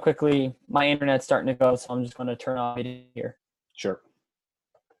 I'm just going to quickly. My internet's starting to go, so I'm just going to turn off it here. Sure.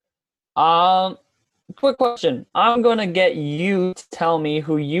 Quick question. I'm going to get you to tell me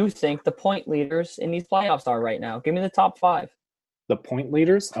who you think the point leaders in these playoffs are right now. Give me the top 5. The point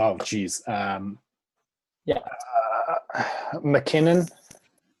leaders? Oh, geez. Yeah. McKinnon.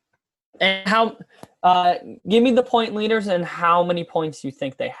 And how? Give me the point leaders and how many points you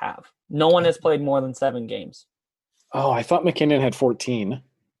think they have. No one has played more than 7 games. Oh, I thought McKinnon had 14.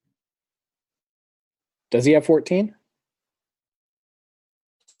 Does he have 14?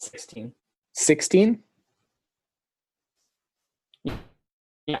 16. 16?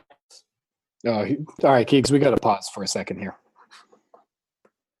 Yeah. Oh, all right, Keegs, we got to pause for a second here.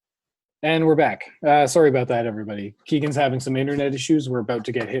 And we're back. Sorry about that, everybody. Keegan's having some internet issues. We're about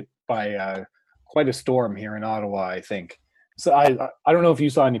to get hit by quite a storm here in Ottawa, I think. So I don't know if you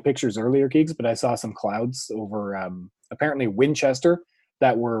saw any pictures earlier, Keegs, but I saw some clouds over apparently Winchester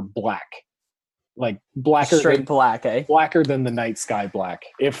that were black. Like blacker, Straight black, eh? blacker than the night sky black.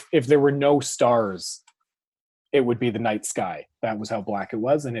 If there were no stars, it would be the night sky. That was how black it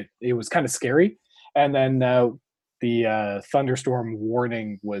was, and it was kind of scary. And then the thunderstorm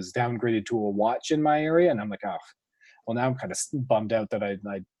warning was downgraded to a watch in my area, and I'm like, oh, well, now I'm kind of bummed out that I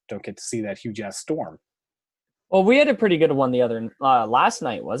don't get to see that huge ass storm. Well, we had a pretty good one the other last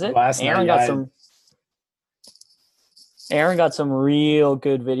night, was it? Aaron got some real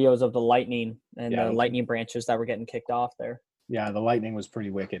good videos of the lightning and the lightning branches that were getting kicked off there. Yeah, the lightning was pretty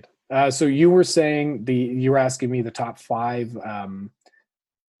wicked. So you were saying you were asking me the top 5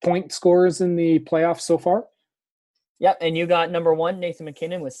 point scorers in the playoffs so far? Yep, and you got number 1, Nathan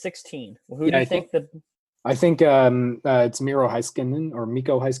McKinnon with 16. Well, who do you think the? I think it's Miro Heiskanen or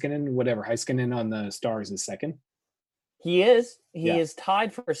Mikko Heiskanen, whatever. Heiskanen on the Stars is second. He is. He is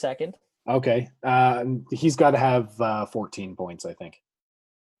tied for second. Okay. He's got to have 14 points, I think.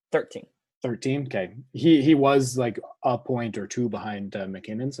 13. 13? Okay. He was like a point or 2 behind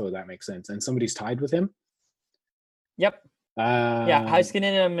McKinnon, so that makes sense. And somebody's tied with him? Yep.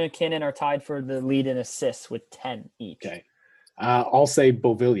 Heiskanen and McKinnon are tied for the lead in assists with 10 each. Okay. I'll say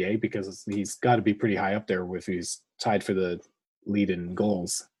Beauvillier because he's got to be pretty high up there if he's tied for the lead in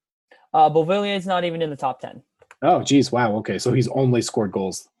goals. Beauvillier is not even in the top 10. Oh, geez. Wow. Okay. So he's only scored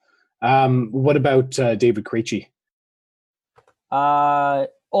goals. What about David Krejci?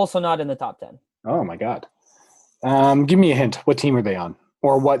 Also not in the top 10. Oh, my God. Give me a hint. What team are they on?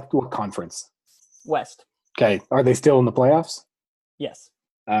 Or what conference? West. Okay. Are they still in the playoffs? Yes.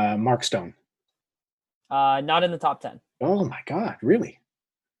 Mark Stone. Not in the top 10. Oh, my God. Really?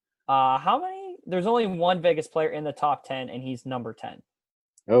 How many? There's only one Vegas player in the top 10, and he's number 10.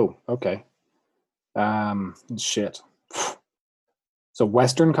 Oh, okay. Shit. So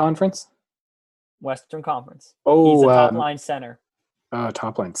Western Conference? Western Conference. Oh, he's a top line center.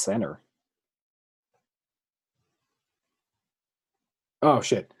 Top line center. Oh,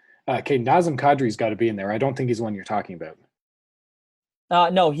 shit. Okay, Nazem Kadri's got to be in there. I don't think he's the one you're talking about.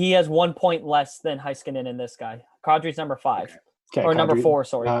 No, he has 1 point less than Heiskanen in this guy. Kadri's number 5. Okay, or Kadri, number 4,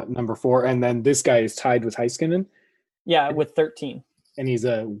 sorry. Number 4. And then this guy is tied with Heiskanen? Yeah, with 13. And he's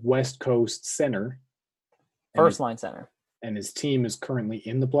a West Coast center. First line center. and his team is currently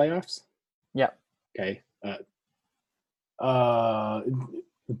in the playoffs. Yeah. Okay.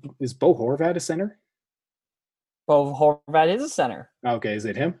 Is Bo Horvat a center? Bo Horvat is a center. Okay, is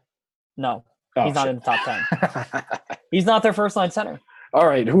it him? No, Oh, he's not shit. in the top 10. He's not their first line center. All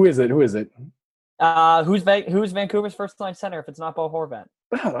right, who is it? Who's Vancouver's first line center if it's not Bo Horvat?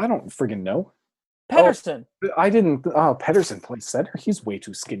 I don't friggin' know. Pedersen. I didn't. Oh, Pedersen plays center. He's way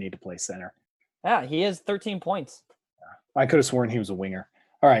too skinny to play center. Yeah, he has 13 points. I could have sworn he was a winger.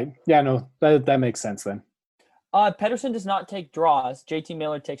 All right, yeah, no, that makes sense then. Pedersen does not take draws. JT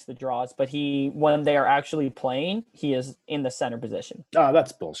Miller takes the draws, but when they are actually playing, he is in the center position. Oh,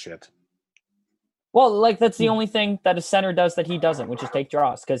 that's bullshit. Well, like that's the only thing that a center does that he doesn't, which is take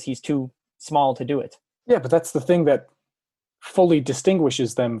draws because he's too small to do it. Yeah, but that's the thing that fully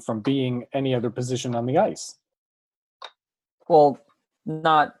distinguishes them from being any other position on the ice. Well,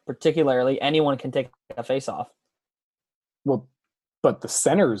 not particularly. Anyone can take a face-off. Well, but the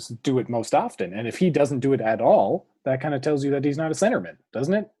centers do it most often. And if he doesn't do it at all, that kind of tells you that he's not a centerman,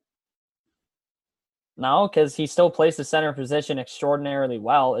 doesn't it? No, because he still plays the center position extraordinarily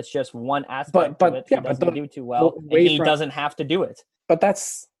well. It's just one aspect But of it yeah, he but doesn't do too well, and he doesn't have to do it. But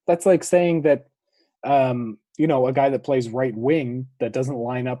that's like saying that, a guy that plays right wing that doesn't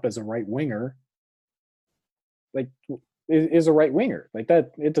line up as a right winger, like, is a right winger. Like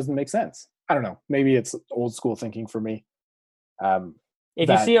that, it doesn't make sense. I don't know. Maybe it's old school thinking for me. If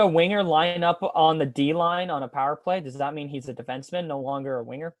you see a winger line up on the D line on a power play, does that mean he's a defenseman, no longer a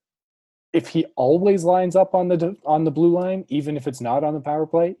winger? If he always lines up on the blue line, even if it's not on the power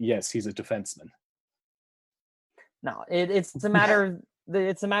play, yes, he's a defenseman. No, it's a matter.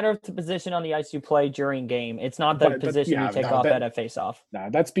 It's a matter of the position on the ice you play during game. It's not the position you take off at a face-off. No,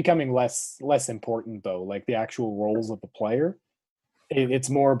 that's becoming less important though. Like the actual roles of the player, it's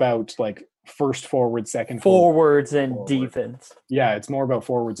more about like first forward, second forwards and defense. Yeah, it's more about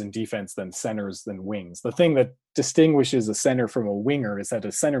forwards and defense than centers than wings. The thing that distinguishes a center from a winger is that a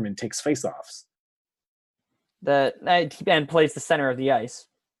centerman takes face-offs. And plays the center of the ice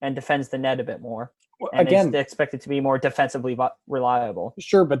and defends the net a bit more. And Again, is expected to be more defensively reliable.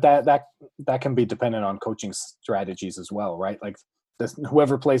 Sure, but that can be dependent on coaching strategies as well, right? Like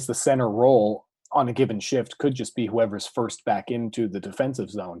whoever plays the center role on a given shift could just be whoever's first back into the defensive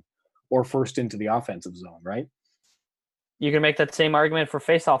zone or first into the offensive zone, right? You can make that same argument for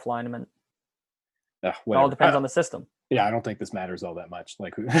face-off linemen. It Whatever. all depends on the system. Yeah, I don't think this matters all that much.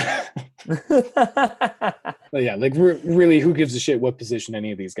 Like, yeah, like really, who gives a shit what position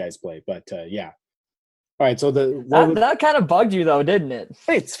any of these guys play? But yeah. All right, so that kind of bugged you though, didn't it?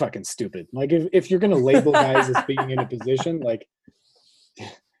 It's fucking stupid. Like if you're gonna label guys as being in a position, like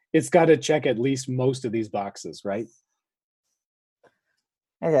it's got to check at least most of these boxes, right?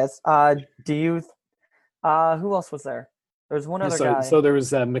 I guess. Do you? Who else was there? There's one other guy. So there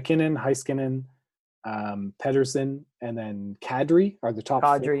was McKinnon, Heiskanen, Pedersen, and then Kadri are the top.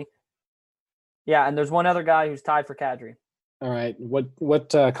 Kadri. Yeah, and there's one other guy who's tied for Kadri. All right, what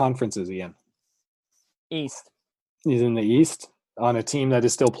conference is he in? East. He's in the East on a team that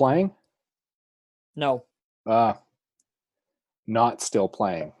is still playing? No. Not still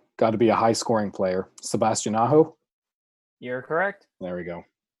playing. Got to be a high-scoring player. Sebastian Aho? You're correct. There we go.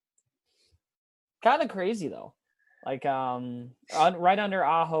 Kind of crazy, though. Like, right under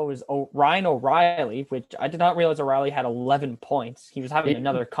Aho is Ryan O'Reilly, which I did not realize O'Reilly had 11 points. He was having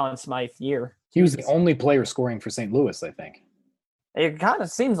another Conn Smythe year. He was the only player scoring for St. Louis, I think. It kind of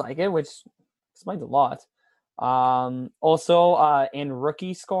seems like it, which explains a lot. Also, in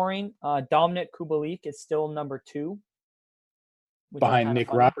rookie scoring, Dominic Kubalik is still number 2. Behind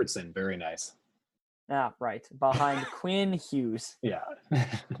Nick Robertson. Very nice. Yeah, right. Behind Quinn Hughes. Yeah.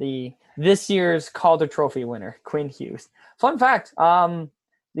 This year's Calder Trophy winner, Quinn Hughes. Fun fact,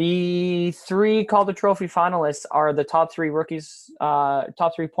 the 3 Calder Trophy finalists are the top 3 rookies,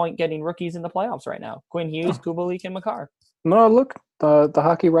 top 3 point-getting rookies in the playoffs right now. Quinn Hughes, Kubalik, and Makar. No, look, the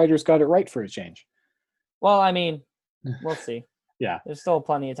hockey writers got it right for a change. Well, I mean, we'll see. Yeah. There's still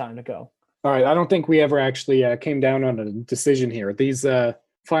plenty of time to go. All right. I don't think we ever actually came down on a decision here. These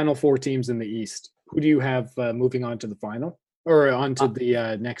final 4 teams in the East, who do you have moving on to the final or on to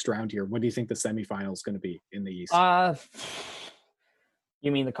the next round here? What do you think the semifinal is going to be in the East?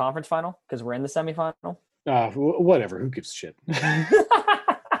 You mean the conference final? Because we're in the semifinal? Whatever. Who gives a shit?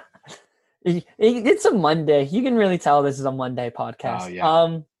 It's a Monday. You can really tell this is a Monday podcast.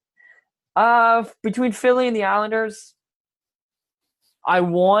 Oh, yeah. Between Philly and the Islanders, I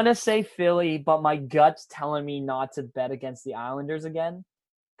want to say Philly, but my gut's telling me not to bet against the Islanders again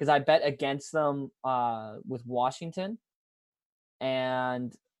because I bet against them with Washington,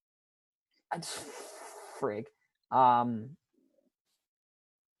 and You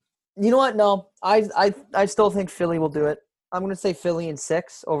know what? No, I still think Philly will do it. I'm going to say Philly in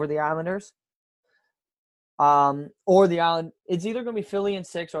 6 over the Islanders. Or the Island. It's either going to be Philly in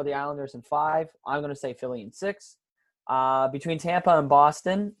 6 or the Islanders in 5. I'm going to say Philly in 6. Between Tampa and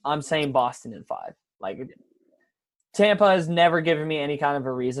Boston, I'm saying Boston in 5. Like, Tampa has never given me any kind of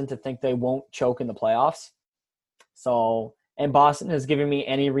a reason to think they won't choke in the playoffs. So, and Boston has given me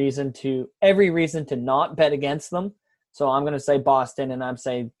every reason to not bet against them. So I'm going to say Boston, and I'm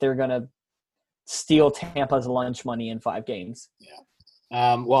saying they're going to steal Tampa's lunch money in 5 games. Yeah.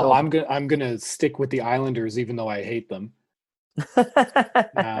 I'm gonna stick with the Islanders, even though I hate them.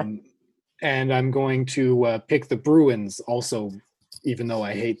 And I'm going to pick the Bruins, also, even though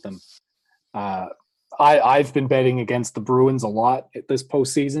I hate them. I've been betting against the Bruins a lot this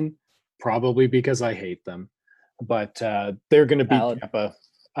postseason, probably because I hate them. But they're going to beat Tampa.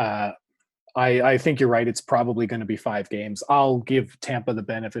 I think you're right. It's probably going to be 5 games. I'll give Tampa the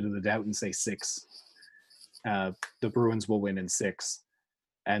benefit of the doubt and say 6. The Bruins will win in 6.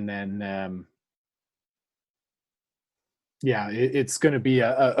 And then, it's going to be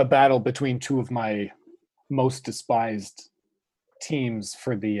a battle between 2 of my most despised teams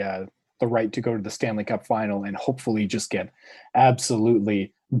for the right to go to the Stanley Cup final and hopefully just get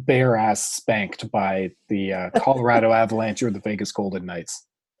absolutely bare-ass spanked by the Colorado Avalanche or the Vegas Golden Knights.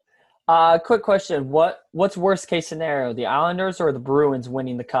 Quick question. What's worst case scenario, the Islanders or the Bruins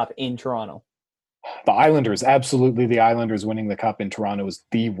winning the Cup in Toronto? The Islanders, absolutely. The Islanders winning the Cup in Toronto is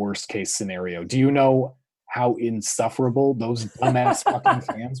the worst case scenario. Do you know how insufferable those dumbass fucking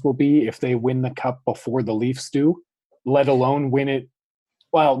fans will be if they win the Cup before the Leafs do, let alone win it?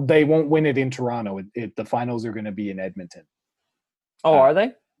 Well, they won't win it in Toronto. The finals are going to be in Edmonton. Oh, are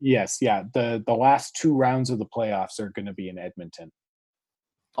they? Yes, yeah. The last 2 rounds of the playoffs are going to be in Edmonton.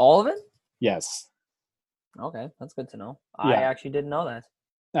 All of it? Yes. Okay, that's good to know. Yeah. I actually didn't know that.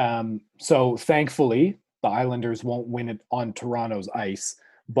 So thankfully, the Islanders won't win it on Toronto's ice,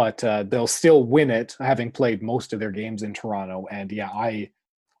 but they'll still win it, having played most of their games in Toronto. And yeah, I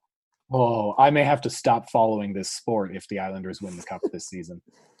may have to stop following this sport if the Islanders win the Cup this season.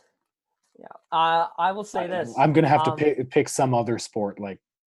 Yeah, I will say this. I'm going to have to pick some other sport like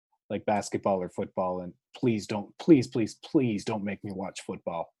basketball or football, and please don't make me watch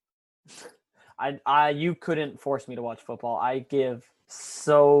football. You couldn't force me to watch football. I give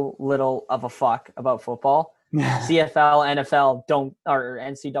so little of a fuck about football. CFL, NFL, or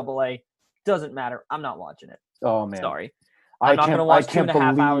NCAA, doesn't matter. I'm not watching it. Oh man, sorry. I'm not going to watch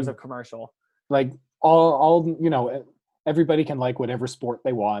 2.5 hours of commercial. Like all everybody can like whatever sport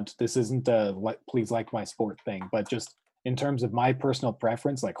they want. This isn't a please like my sport thing, but just in terms of my personal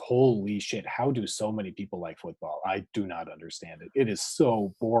preference, like, holy shit, how do so many people like football? I do not understand it. It is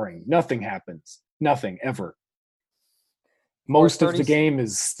so boring. Nothing happens. Nothing, ever. Most of the game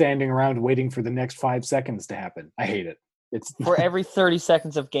is standing around waiting for the next 5 seconds to happen. I hate it. It's for every 30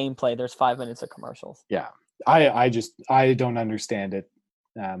 seconds of gameplay, there's 5 minutes of commercials. Yeah. I don't understand it.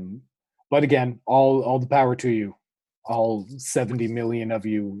 But again, all the power to you. All 70 million of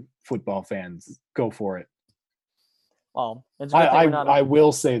you football fans. Go for it. Well, I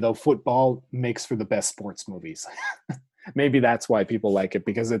will say, though, football makes for the best sports movies. Maybe that's why people like it,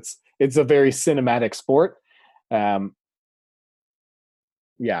 because it's a very cinematic sport.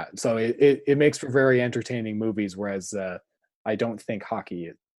 Yeah, so it makes for very entertaining movies, whereas I don't think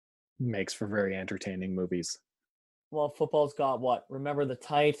hockey makes for very entertaining movies. Well, football's got what? Remember the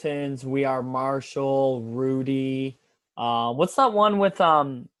Titans, We Are Marshall, Rudy. What's that one with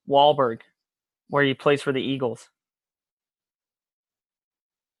Wahlberg where he plays for the Eagles?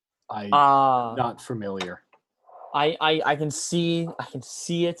 I'm not familiar. I can see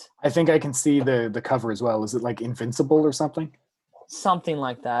it. I think I can see the cover as well. Is it like Invincible or something? Something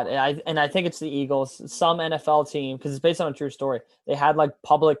like that. And I think it's the Eagles. Some NFL team, because it's based on a true story, they had like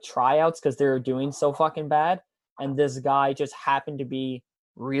public tryouts because they were doing so fucking bad. And this guy just happened to be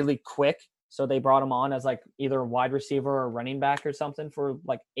really quick. So they brought him on as like either a wide receiver or running back or something for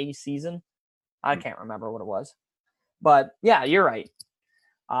like a season. I can't remember what it was. But yeah, you're right.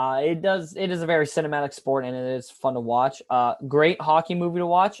 It is a very cinematic sport, and it is fun to watch. Great hockey movie to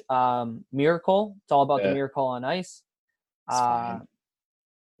watch. Miracle. It's all about the Miracle on Ice.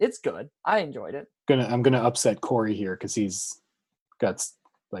 It's good. I enjoyed it. I'm gonna upset Corey here because he's got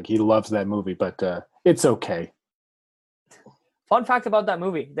he loves that movie, but it's okay. Fun fact about that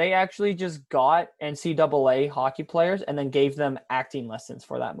movie: they actually just got NCAA hockey players and then gave them acting lessons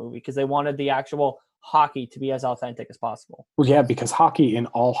for that movie because they wanted the actual hockey to be as authentic as possible. Well, yeah, because hockey in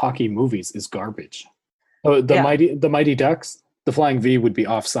all hockey movies is garbage. The Mighty Ducks, the Flying V would be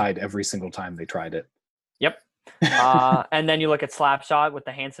offside every single time they tried it. Yep. And then you look at Slapshot with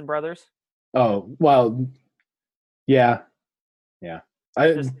the Hanson brothers. Oh, well, yeah.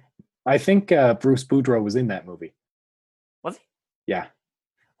 I Just- I think Bruce Boudreaux was in that movie. Was he? Yeah.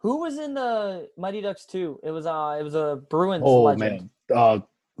 Who was in the Mighty Ducks 2? It was a Bruins Oh legend. man,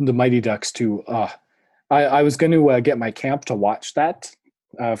 the Mighty Ducks too. I was going to get my camp to watch that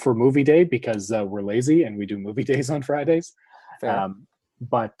for movie day because we're lazy and we do movie days on Fridays. Fair.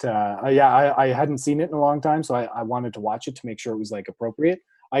 But yeah, I hadn't seen it in a long time, so I wanted to watch it to make sure it was like appropriate.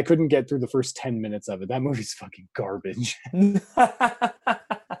 I couldn't get through the first 10 minutes of it. That movie's fucking garbage.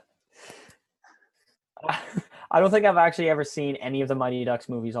 I don't think I've actually ever seen any of the Mighty Ducks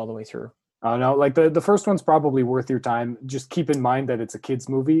movies all the way through. Oh no, like the first one's probably worth your time. Just keep in mind that it's a kids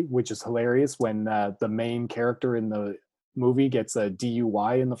movie, which is hilarious when the main character in the movie gets a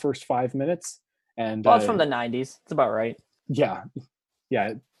DUI in the first 5 minutes. And Well, it's from the 90s. It's about right. yeah.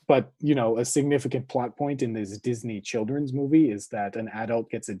 But a significant plot point in this Disney children's movie is that an adult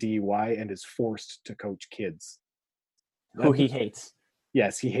gets a DUI and is forced to coach kids. Who he hates.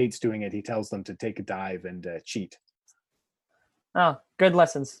 Yes, he hates doing it. He tells them to take a dive and cheat. Oh, good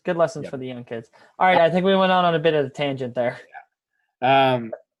lessons. Good lessons Yep. for the young kids. All right, I think we went on a bit of a tangent there.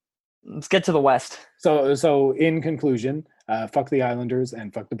 Let's get to the West. So in conclusion, fuck the Islanders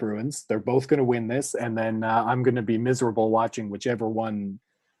and fuck the Bruins. They're both going to win this, and then I'm going to be miserable watching whichever one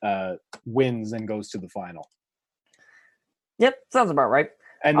wins and goes to the final. Yep, sounds about right.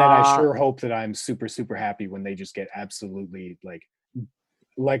 And then I sure hope that I'm super, super happy when they just get absolutely,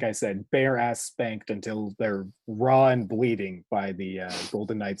 like I said, bare ass spanked until they're raw and bleeding by the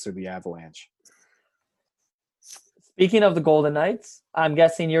Golden Knights or the Avalanche. Speaking of the Golden Knights, I'm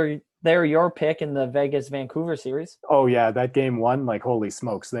guessing they're your pick in the Vegas-Vancouver series. Oh yeah, that game one, like holy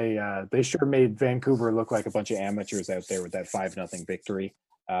smokes, they sure made Vancouver look like a bunch of amateurs out there with that 5-0 victory,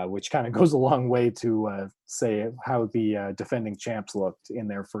 which kind of goes a long way to say how the defending champs looked in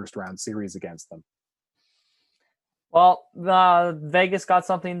their first round series against them. Well, Vegas got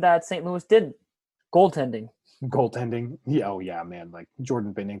something that St. Louis didn't. Goaltending. Yeah, oh yeah, man, like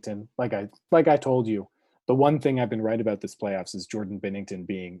Jordan Binnington. Like I told you, the one thing I've been right about this playoffs is Jordan Binnington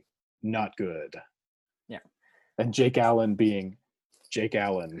being not good. Yeah. And Jake Allen being Jake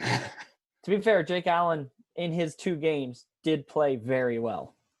Allen. To be fair, Jake Allen in his 2 games did play very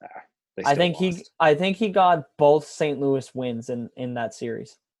well. They I still think lost. he got both St. Louis wins in that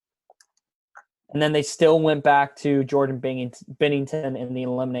series. And then they still went back to Jordan Binnington in the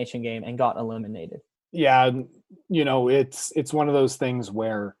elimination game and got eliminated. Yeah, it's one of those things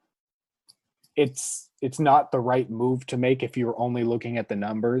where it's not the right move to make if you're only looking at the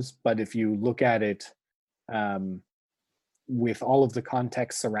numbers, but if you look at it with all of the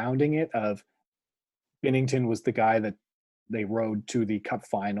context surrounding it of Binnington was the guy that they rode to the Cup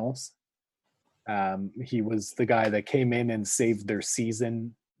finals. He was the guy that came in and saved their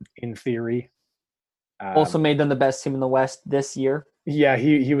season in theory. Also made them the best team in the West this year. Yeah,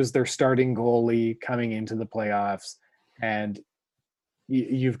 he was their starting goalie coming into the playoffs, and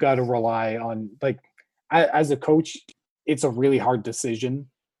you've got to rely on, like, as a coach, it's a really hard decision,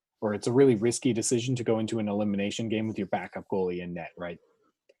 or it's a really risky decision to go into an elimination game with your backup goalie in net, right?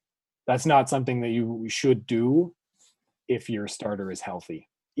 That's not something that you should do if your starter is healthy,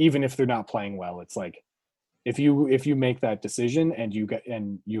 even if they're not playing well. It's like if you make that decision and you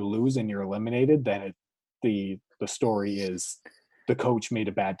lose and you're eliminated, then the story is the coach made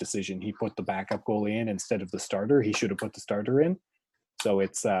a bad decision. He put the backup goalie in instead of the starter. He should have put the starter in. So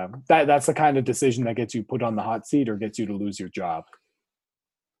it's that's the kind of decision that gets you put on the hot seat or gets you to lose your job.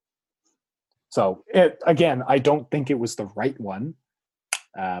 So again, I don't think it was the right one.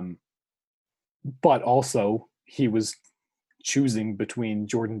 But also he was choosing between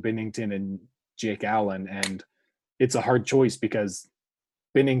Jordan Binnington and Jake Allen, and it's a hard choice because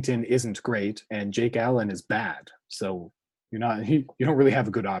Binnington isn't great and Jake Allen is bad. So you don't really have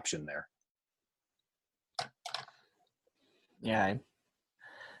a good option there. Yeah.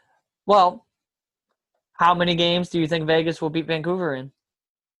 Well, how many games do you think Vegas will beat Vancouver in?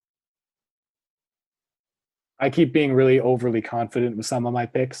 I keep being really overly confident with some of my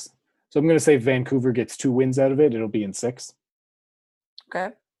picks. So I'm going to say Vancouver gets 2 wins out of it. It'll be in 6.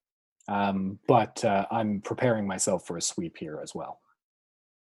 Okay. But I'm preparing myself for a sweep here as well.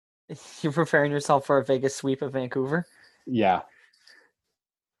 You're preparing yourself for a Vegas sweep of Vancouver? Yeah.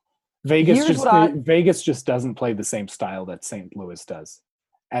 Vegas Here's just doesn't play the same style that St. Louis does.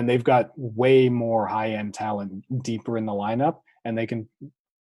 And they've got way more high-end talent deeper in the lineup, and they can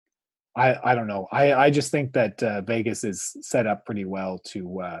I don't know. I just think that Vegas is set up pretty well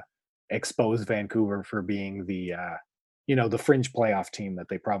to expose Vancouver for being the the fringe playoff team that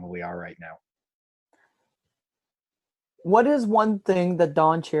they probably are right now. What is one thing that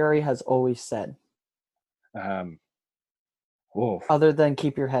Don Cherry has always said, Whoa. other than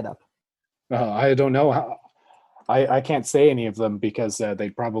keep your head up? I don't know how. I can't say any of them because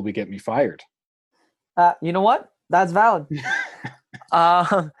they'd probably get me fired. You know what? That's valid.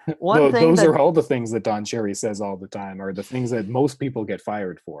 One thing Those that are all the things that Don Cherry says all the time, are the things that most people get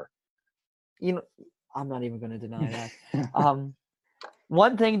fired for. you know, I'm not even going to deny that.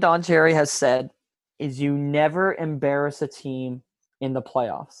 One thing Don Cherry has said is you never embarrass a team in the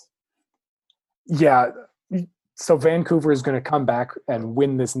playoffs. Yeah. So Vancouver is going to come back and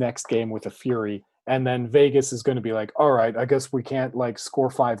win this next game with a fury. And then Vegas is going to be like, all right, I guess we can't like score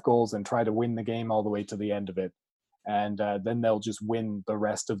 5 goals and try to win the game all the way to the end of it. And then they'll just win the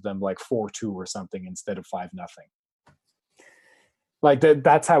rest of them like 4-2 or something instead of 5-0. Like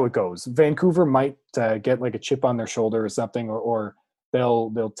that's how it goes. Vancouver might get like a chip on their shoulder or something, or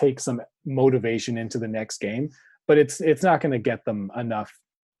they'll take some motivation into the next game, but it's not going to get them enough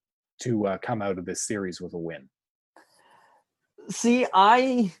to come out of this series with a win. See,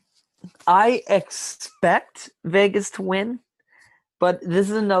 I expect Vegas to win, but this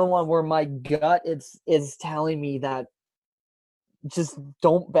is another one where my gut is telling me that just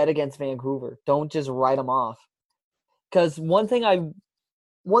don't bet against Vancouver. Don't just write them off. Because one thing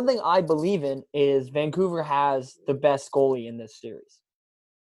I believe in is Vancouver has the best goalie in this series.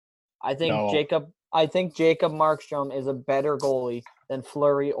 I think No. Jacob Markstrom is a better goalie than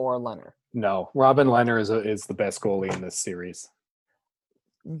Fleury or Leonard. No, Robin Leonard is the best goalie in this series.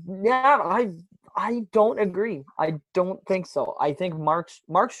 Yeah, I don't agree. I don't think so. I think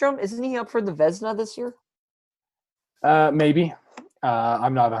Markstrom, isn't he up for the Vezina this year? Maybe.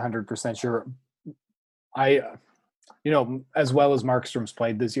 I'm not 100% sure. As well as Markstrom's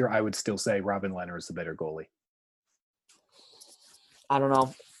played this year, I would still say Robin Leonard is the better goalie. I don't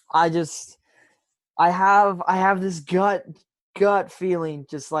know. I have this gut feeling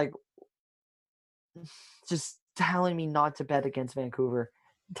just telling me not to bet against Vancouver,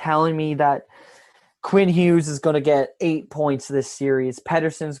 telling me that Quinn Hughes is going to get 8 points this series,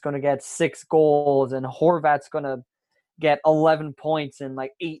 Pettersson's going to get 6 goals, and Horvat's going to get 11 points in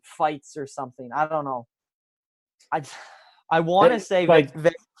like 8 fights or something. I don't know. I want to say like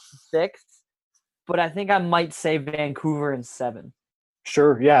 6, but I think I might say Vancouver in 7.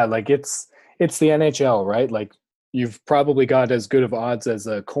 Sure, yeah, like it's the NHL, right? Like you've probably got as good of odds as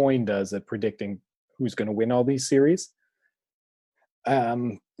a coin does at predicting who's going to win all these series.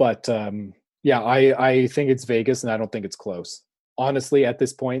 But yeah, I think it's Vegas, and I don't think it's close. Honestly, at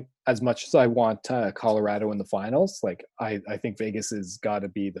this point, as much as I want Colorado in the finals, like I think Vegas has got to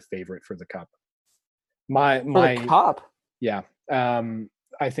be the favorite for the cup. The cup? Yeah.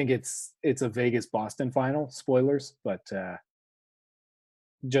 I think it's a Vegas Boston final. Spoilers, but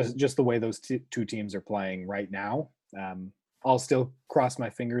just the way those two teams are playing right now. I'll still cross my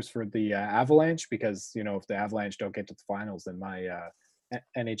fingers for the Avalanche, because if the Avalanche don't get to the finals, then my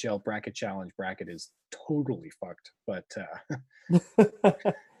NHL bracket challenge bracket is totally fucked. But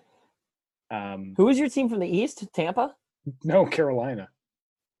who is your team from the East? Tampa? No, Carolina.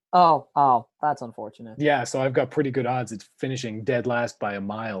 Oh, that's unfortunate. Yeah, so I've got pretty good odds at finishing dead last by a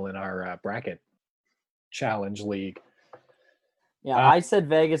mile in our bracket challenge league. Yeah, I said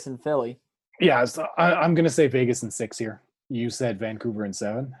Vegas and Philly. Yeah, so I'm going to say Vegas in 6 here. You said Vancouver in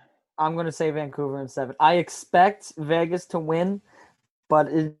 7? I'm going to say Vancouver in 7. I expect Vegas to win, but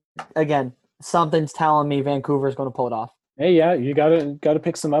again, something's telling me Vancouver's going to pull it off. Hey, yeah, you got to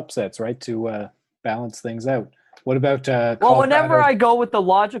pick some upsets, right, to balance things out. What about well, whenever I go with the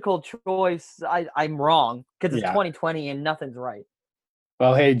logical choice, I'm wrong, because it's 2020 and nothing's right.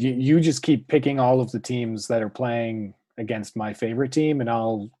 Well, hey, you just keep picking all of the teams that are playing against my favorite team, and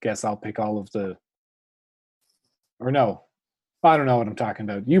I'll pick all of the – or no, I don't know what I'm talking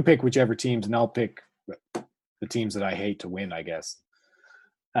about. You pick whichever teams, and I'll pick the teams that I hate to win, I guess.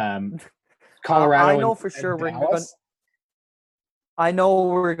 Colorado I know for sure we're going – I know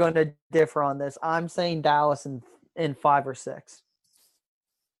we're going to differ on this. I'm saying Dallas in 5 or 6.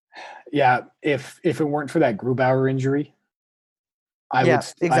 Yeah, if it weren't for that Grubauer injury, I'd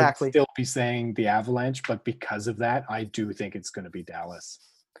still be saying the Avalanche, but because of that, I do think it's going to be Dallas.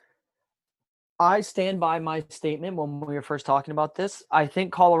 I stand by my statement when we were first talking about this. I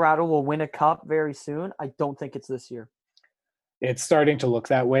think Colorado will win a cup very soon. I don't think it's this year. It's starting to look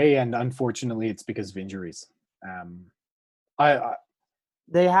that way, and unfortunately, it's because of injuries.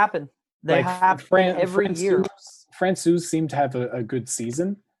 They happen. They happen every year. Francouz seemed to have a good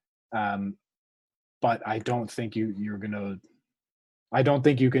season, but I don't think you're gonna. I don't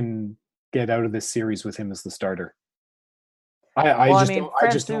think you can get out of this series with him as the starter. I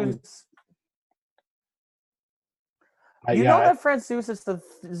just don't. You know that Francouz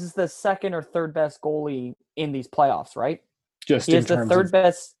is the second or third best goalie in these playoffs, right? just He in has the terms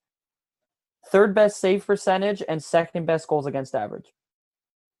third best save percentage and second best goals against average.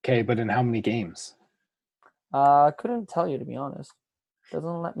 okay, but in how many games? Couldn't tell you, to be honest.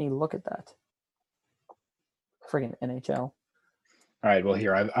 Doesn't let me look at that. Friggin' NHL. All right, well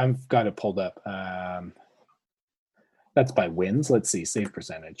here I've got it pulled up. That's by wins. Let's see, save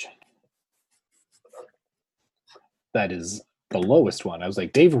percentage. That is the lowest one. I was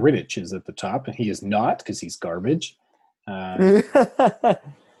like, Dave Rittich is at the top, and he is not because he's garbage. Pavel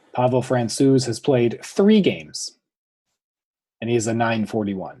Francouz has played 3 games, and he is a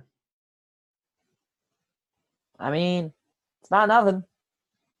 941. I mean, it's not nothing.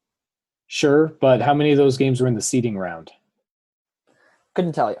 Sure, but how many of those games were in the seeding round?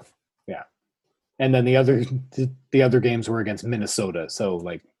 Couldn't tell you. Yeah, and then the other games were against Minnesota, so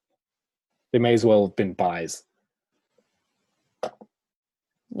like they may as well have been buys.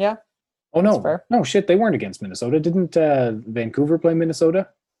 Yeah. Oh no, fair. no shit, they weren't against Minnesota. Didn't Vancouver play Minnesota?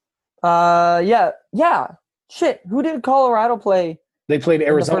 Yeah. Shit, who did Colorado play? They played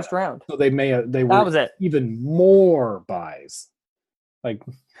Arizona in the first round. so they were That was it. even more buys. Like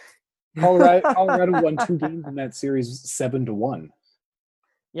Colorado won 2 games in that series 7-1.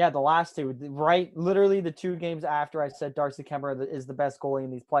 Yeah, the last two, right? Literally the 2 games after I said Darcy Kemper is the best goalie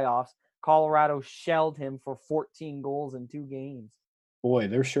in these playoffs, Colorado shelled him for 14 goals in 2 games. Boy,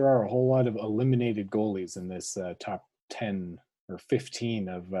 there sure are a whole lot of eliminated goalies in this top 10 or 15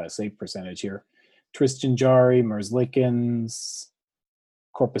 of save percentage here. Tristan Jarry, Merzlikins,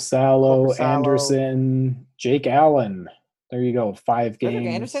 Korpisalo, Anderson, Jake Allen. There you go, 5 games.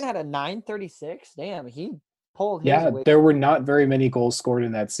 Frederik Anderson had a 936. Damn, he pulled his Yeah, weight. there were not very many goals scored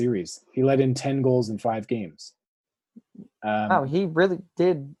in that series. He let in 10 goals in 5 games. Wow, he really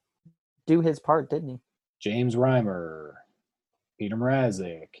did do his part, didn't he? James Reimer, Peter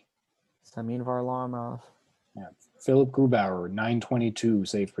Mrazek, Semyon Varlamov. yeah, Philip Grubauer, 922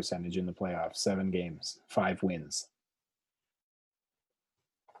 save percentage in the playoffs, 7 games, 5 wins.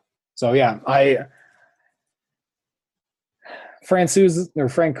 So yeah,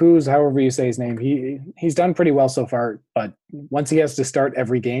 Francouz, however you say his name, he's done pretty well so far, but once he has to start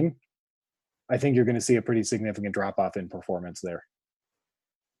every game, I think you're going to see a pretty significant drop-off in performance there.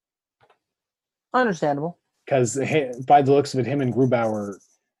 Understandable. Because by the looks of it, him and Grubauer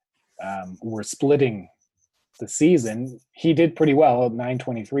were splitting the season. He did pretty well at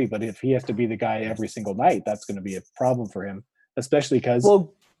 923, but if he has to be the guy every single night, that's going to be a problem for him, especially because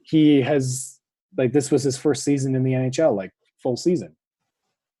he has, like, this was his first season in the NHL, like, full season.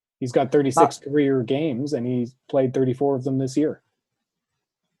 He's got 36 career games, and he's played 34 of them this year.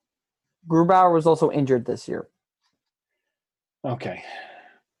 Grubauer was also injured this year. Okay.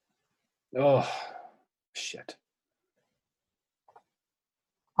 Oh, shit.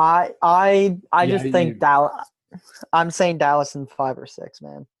 I just think Dallas. I'm saying Dallas in 5 or 6,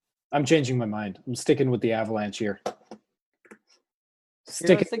 man. I'm changing my mind. I'm sticking with the Avalanche here.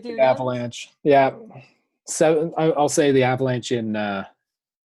 Stick with the Avalanche. Yeah. 7. I'll say the Avalanche in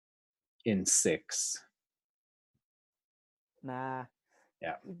 6. Nah.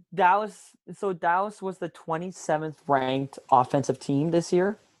 Yeah. Dallas was the 27th ranked offensive team this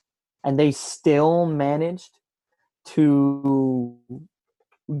year, and they still managed to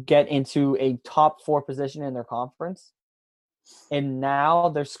get into a top 4 position in their conference. And now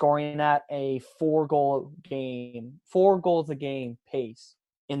they're scoring at a 4 goals a game pace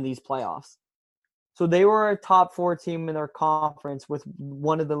in these playoffs. So they were a top 4 team in their conference with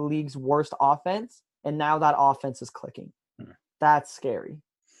one of the league's worst offense, and now that offense is clicking. That's scary.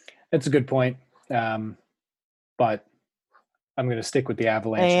 That's a good point. But I'm going to stick with the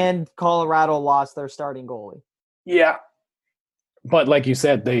Avalanche. And Colorado lost their starting goalie. Yeah. But like you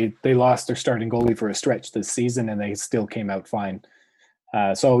said, they lost their starting goalie for a stretch this season, and they still came out fine.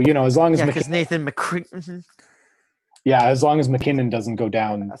 So, as long as because Nathan McCrinnon. Yeah, as long as McKinnon doesn't go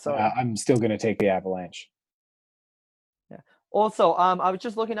down, I'm still going to take the Avalanche. Yeah. Also, I was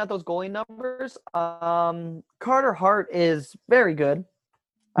just looking at those goalie numbers. Carter Hart is very good.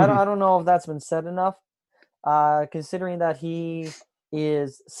 I don't know if that's been said enough, considering that he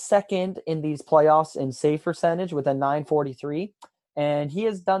is second in these playoffs in save percentage with a 943, and he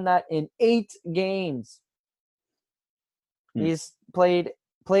has done that in 8 games. He's played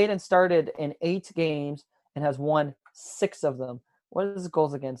and started in 8 games and has won 6 of them. What is his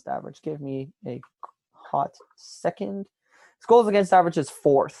goals against average? Give me a hot second. His goals against average is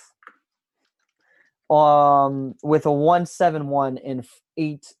 4th. With a 171 in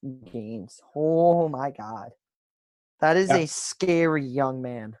 8 games. Oh my God. That is a scary young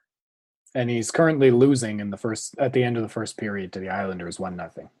man. And he's currently losing at the end of the first period to the Islanders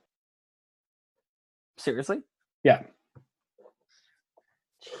 1-0. Seriously? Yeah.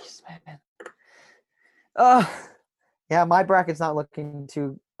 Jeez, man. Yeah, my bracket's not looking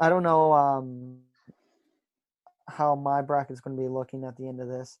too. I don't know how my bracket's going to be looking at the end of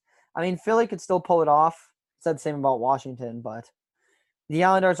this. I mean, Philly could still pull it off. Said the same about Washington, but the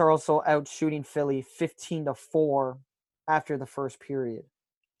Islanders are also out shooting Philly 15-4 after the first period.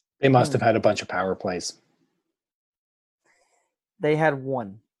 They must have had a bunch of power plays. They had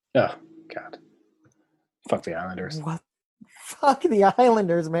one. Oh, God. Fuck the Islanders. What? Fuck the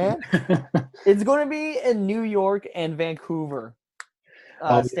Islanders, man. It's going to be in New York and Vancouver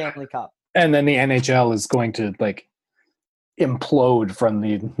Stanley Cup. And then the NHL is going to like implode from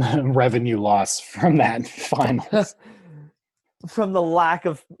the revenue loss from that finals. From the lack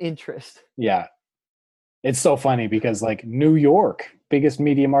of interest. Yeah. It's so funny because like New York, biggest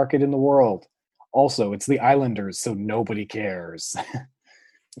media market in the world. Also, it's the Islanders, so nobody cares.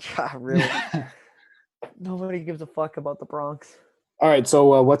 Yeah, really. Nobody gives a fuck about the Bronx. All right,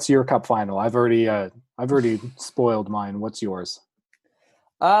 so what's your cup final? I've already spoiled mine. What's yours?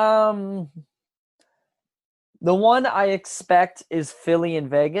 The one I expect is Philly and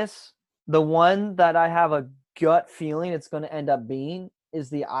Vegas. The one that I have a gut feeling it's going to end up being is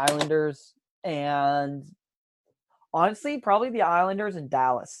the Islanders and honestly, probably the Islanders and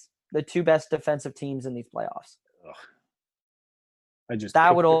Dallas, the two best defensive teams in these playoffs. Ugh.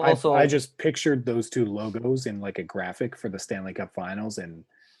 I just pictured those two logos in like a graphic for the Stanley Cup Finals, and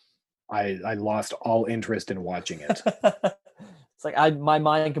I lost all interest in watching it. It's like my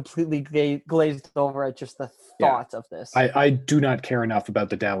mind completely glazed over at just the thought of this. I do not care enough about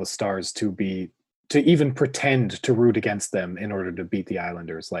the Dallas Stars to even pretend to root against them in order to beat the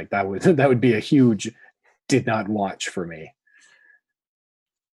Islanders. Like that would be a huge did not watch for me.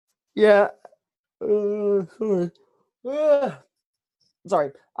 Yeah.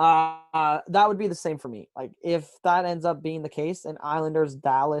 Sorry. That would be the same for me. Like if that ends up being the case, an Islanders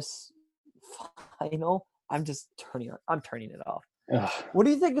Dallas final, I'm turning it off. Ugh. What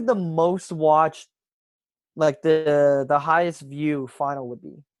do you think of the most watched, like the highest view final would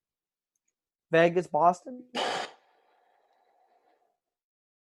be? Vegas, Boston?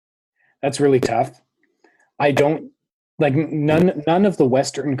 That's really tough. I don't like none of the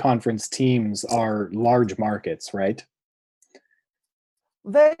Western Conference teams are large markets, right?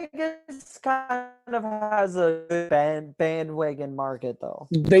 Vegas kind of has a bandwagon market, though.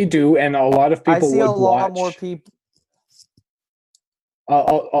 They do, and a lot of people I see would a lot watch. more people.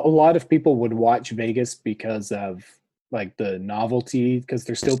 A lot of people would watch Vegas because of like the novelty, because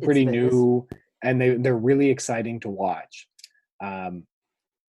they're still pretty new and they're really exciting to watch.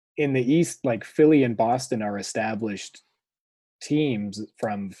 In the East, like Philly and Boston are established teams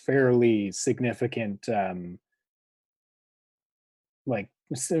from fairly significant,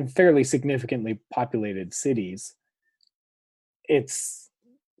 fairly significantly populated cities. It's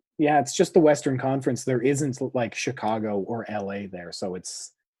just the Western Conference. There isn't like Chicago or LA there. So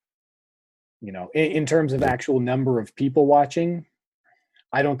it's, in terms of actual number of people watching,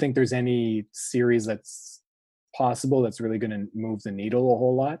 I don't think there's any series that's possible that's really going to move the needle a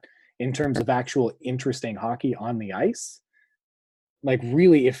whole lot. In terms of actual interesting hockey on the ice, like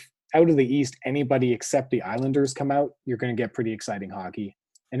really, if out of the East, anybody except the Islanders come out, you're going to get pretty exciting hockey.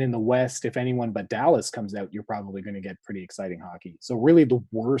 And in the West, if anyone but Dallas comes out, you're probably going to get pretty exciting hockey. So really the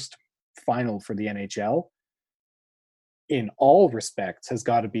worst final for the NHL in all respects has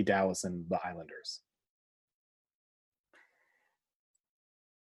got to be Dallas and the Islanders.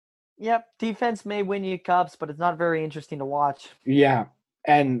 Yep, defense may win you cups, but it's not very interesting to watch. Yeah,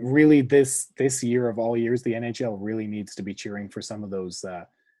 and really this year of all years, the NHL really needs to be cheering for some of those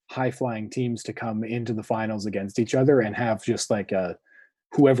high-flying teams to come into the finals against each other and have just like a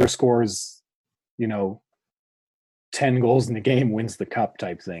whoever scores, 10 goals in the game wins the cup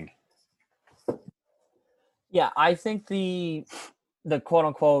type thing. Yeah, I think the quote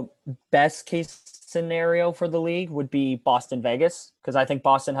unquote best case scenario for the league would be Boston Vegas, because I think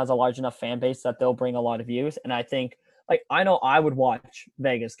Boston has a large enough fan base that they'll bring a lot of views. And I think I know I would watch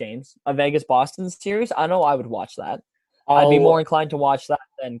Vegas games, a Vegas Boston series. I know I would watch that. I'd be more inclined to watch that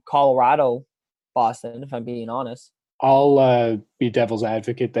than Colorado Boston, if I'm being honest. I'll be devil's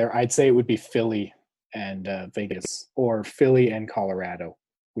advocate there. I'd say it would be Philly and Vegas, or Philly and Colorado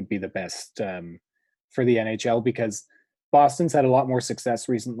would be the best for the NHL, because Boston's had a lot more success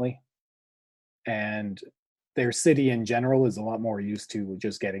recently, and their city in general is a lot more used to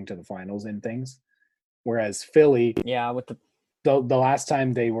just getting to the finals and things. Whereas Philly, with the last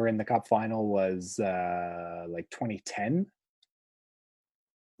time they were in the cup final was like 2010.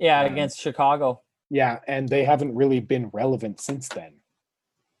 Yeah, against Chicago. Yeah, and they haven't really been relevant since then.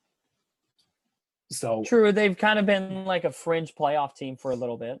 So True, they've kind of been like a fringe playoff team for a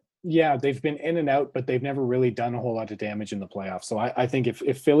little bit. yeah, they've been in and out, but they've never really done a whole lot of damage in the playoffs. So I think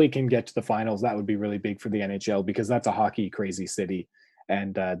if Philly can get to the finals, that would be really big for the NHL because that's a hockey crazy city,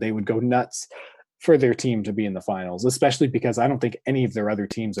 and they would go nuts for their team to be in the finals, especially because I don't think any of their other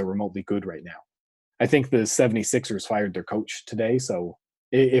teams are remotely good right now. I think the 76ers fired their coach today, so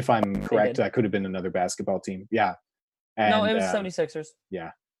if I'm correct, that could have been another basketball team. Yeah. And, no, it was 76ers. Yeah.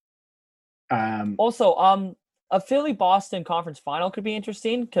 Also, a Philly-Boston conference final could be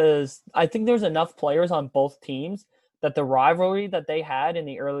interesting because I think there's enough players on both teams that the rivalry that they had in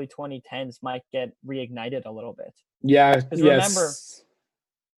the early 2010s might get reignited a little bit. Yeah. Because remember,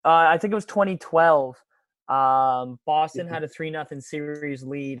 I think it was 2012. Boston had a 3-0 series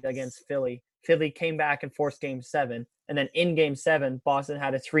lead against Philly. Philly came back and forced Game 7. And then in Game 7, Boston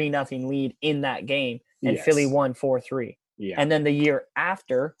had a 3-0 lead in that game. And Philly won 4-3. Yeah. And then the year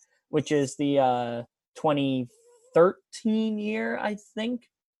after, which is the 2013 year, I think,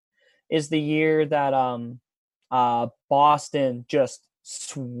 is the year that Boston just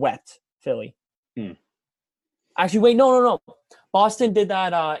swept Philly. Actually, wait, no. Boston did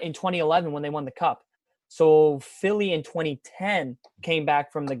that in 2011 when they won the Cup. So Philly in 2010 came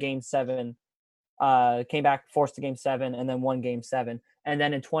back from the Game 7, forced the Game 7, and then won Game 7. And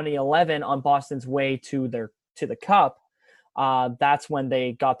then in 2011, on Boston's way to the Cup, that's when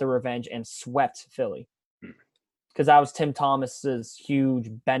they got the revenge and swept Philly. Because that was Tim Thomas's huge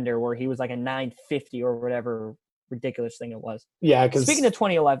bender where he was like a 950 or whatever ridiculous thing it was. Yeah, because speaking of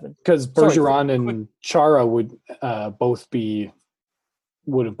 2011, because Bergeron and Chara would have both played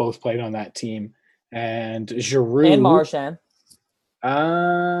on that team, and Giroux and Marchand.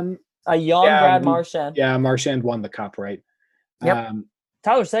 A young Brad Marchand. Yeah, Marchand won the Cup, right? Yep.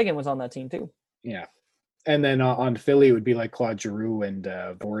 Tyler Seguin was on that team too. Yeah, and then on Philly it would be like Claude Giroux and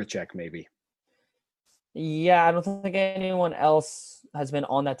Voracek maybe. Yeah, I don't think anyone else has been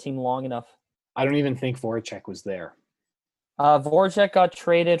on that team long enough. I don't even think Voracek was there. Voracek got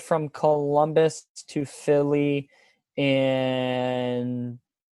traded from Columbus to Philly in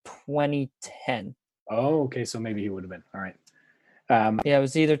 2010. Oh, okay. So maybe he would have been. All right. Yeah, it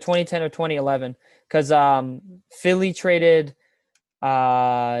was either 2010 or 2011 because Philly traded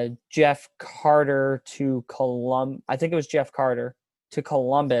Jeff Carter to Columbus. I think it was Jeff Carter to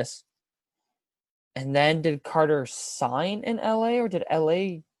Columbus. And then did Carter sign in LA or did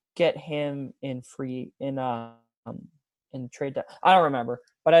LA get him in trade? I don't remember,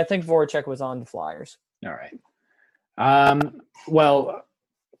 but I think Voracek was on the Flyers. All right. Well,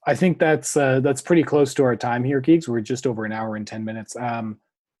 I think that's pretty close to our time here, Geeks. We're just over an hour and 10 minutes. I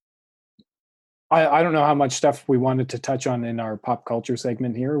don't know how much stuff we wanted to touch on in our pop culture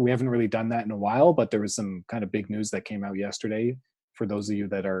segment here. We haven't really done that in a while, but there was some kind of big news that came out yesterday for those of you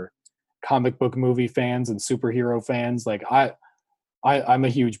that are comic book movie fans and superhero fans. Like I'm a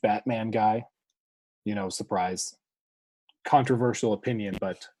huge Batman guy, surprise, controversial opinion,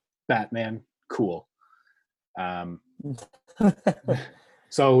 but Batman, cool.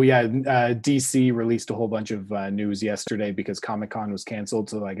 So yeah, DC released a whole bunch of news yesterday because Comic-Con was canceled.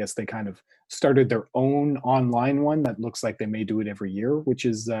 So I guess they kind of started their own online one that looks like they may do it every year, which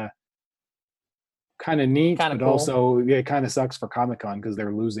is kind of neat, but cool. Also it kind of sucks for Comic-Con because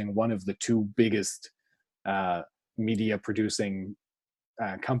they're losing one of the two biggest media producing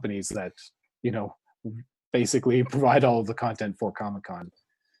companies that basically provide all of the content for Comic-Con.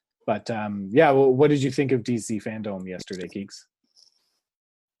 But what did you think of DC Fandom yesterday, Geeks?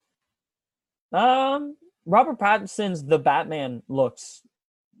 Robert Pattinson's The Batman looks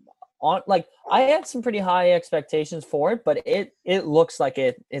on, like, I had some pretty high expectations for it, but it looks like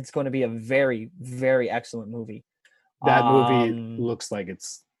it's going to be a very, very excellent movie. That movie looks like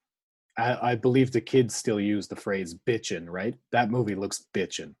it's, I believe the kids still use the phrase bitchin', right? That movie looks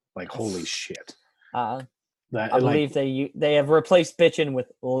bitchin', like holy shit. I believe they have replaced bitchin'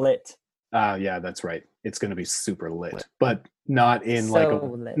 with lit. Yeah, that's right. It's going to be super lit, but not in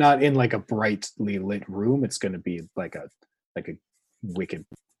like a brightly lit room. It's going to be like a wicked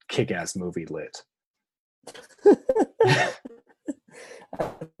kick-ass movie lit. I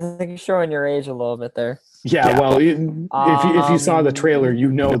think you're showing your age a little bit there. Yeah, well, if you saw the trailer,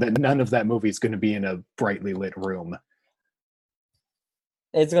 you know that none of that movie is going to be in a brightly lit room.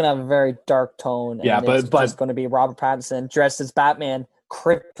 It's going to have a very dark tone. Yeah, and it's just going to be Robert Pattinson dressed as Batman,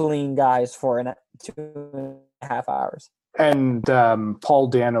 crippling guys for 2.5 hours. And Paul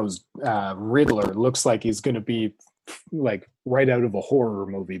Dano's Riddler looks like he's going to be like right out of a horror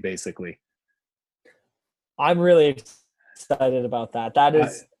movie, basically. I'm really excited about that. That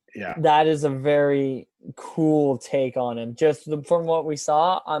is Yeah. that is a very cool take on him. Just from what we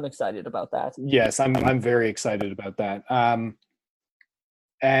saw, I'm excited about that. Yes, I'm very excited about that.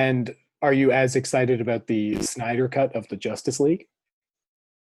 And are you as excited about the Snyder cut of the Justice League?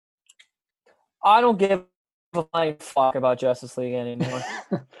 I don't give a flying fuck about Justice League anymore.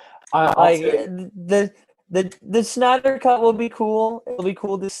 I'll say, The Snyder cut will be cool. It'll be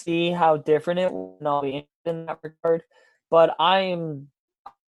cool to see how different it will, and I'll be interested in that regard. But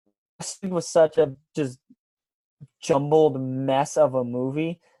it was such a just jumbled mess of a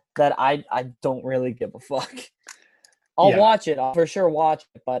movie that I don't really give a fuck. I'll watch it. I'll for sure watch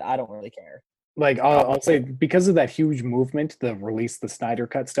it, but I don't really care. Like, I'll say, because of that huge movement, the Snyder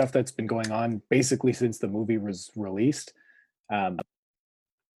cut stuff that's been going on basically since the movie was released.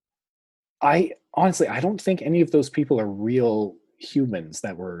 I honestly don't think any of those people are real humans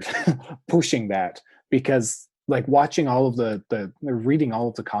that were pushing that, because like watching all of reading all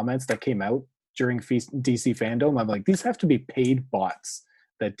of the comments that came out during DC fandom, I'm like, these have to be paid bots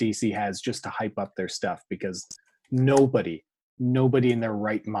that DC has just to hype up their stuff, because nobody in their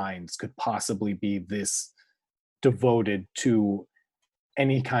right minds could possibly be this devoted to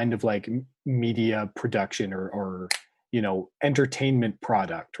any kind of like media production or entertainment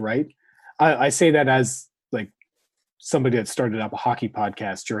product, right? I say that as like somebody that started up a hockey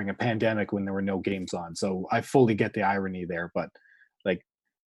podcast during a pandemic when there were no games on, so I fully get the irony there, but like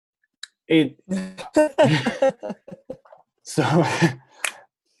it so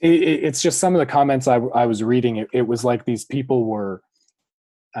it's just some of the comments I was reading. It was like these people were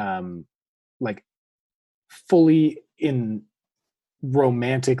like fully in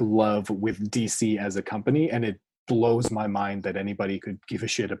romantic love with DC as a company, and it blows my mind that anybody could give a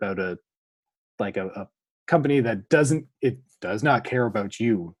shit about a company that does not care about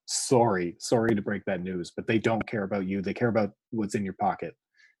you. Sorry to break that news, but they don't care about you. They care about what's in your pocket.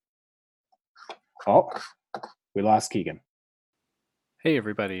 Oh, we lost Keegan. Hey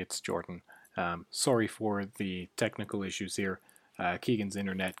everybody, it's Jordan. Sorry for the technical issues here. Keegan's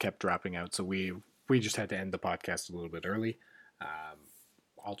internet kept dropping out, so we just had to end the podcast a little bit early.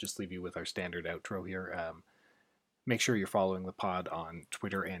 I'll just leave you with our standard outro here. Make sure you're following the pod on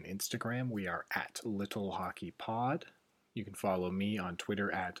Twitter and Instagram. We are at Little Hockey Pod. You can follow me on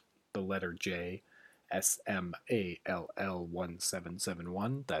Twitter at the letter J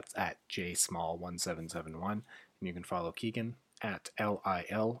SMALL1771. That's at JSmall1771. And you can follow Keegan at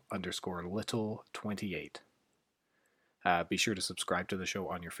LIL_little28. Be sure to subscribe to the show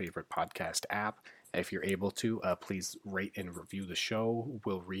on your favorite podcast app. If you're able to, please rate and review the show.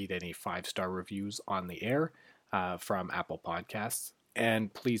 We'll read any 5-star reviews on the air from Apple Podcasts.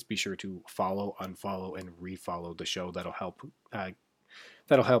 And please be sure to follow, unfollow, and refollow the show. That'll help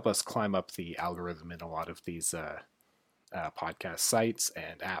us climb up the algorithm in a lot of these podcast sites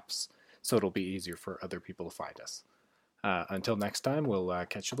and apps, so it'll be easier for other people to find us. Until next time, we'll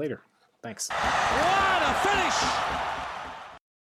catch you later. Thanks. What a finish!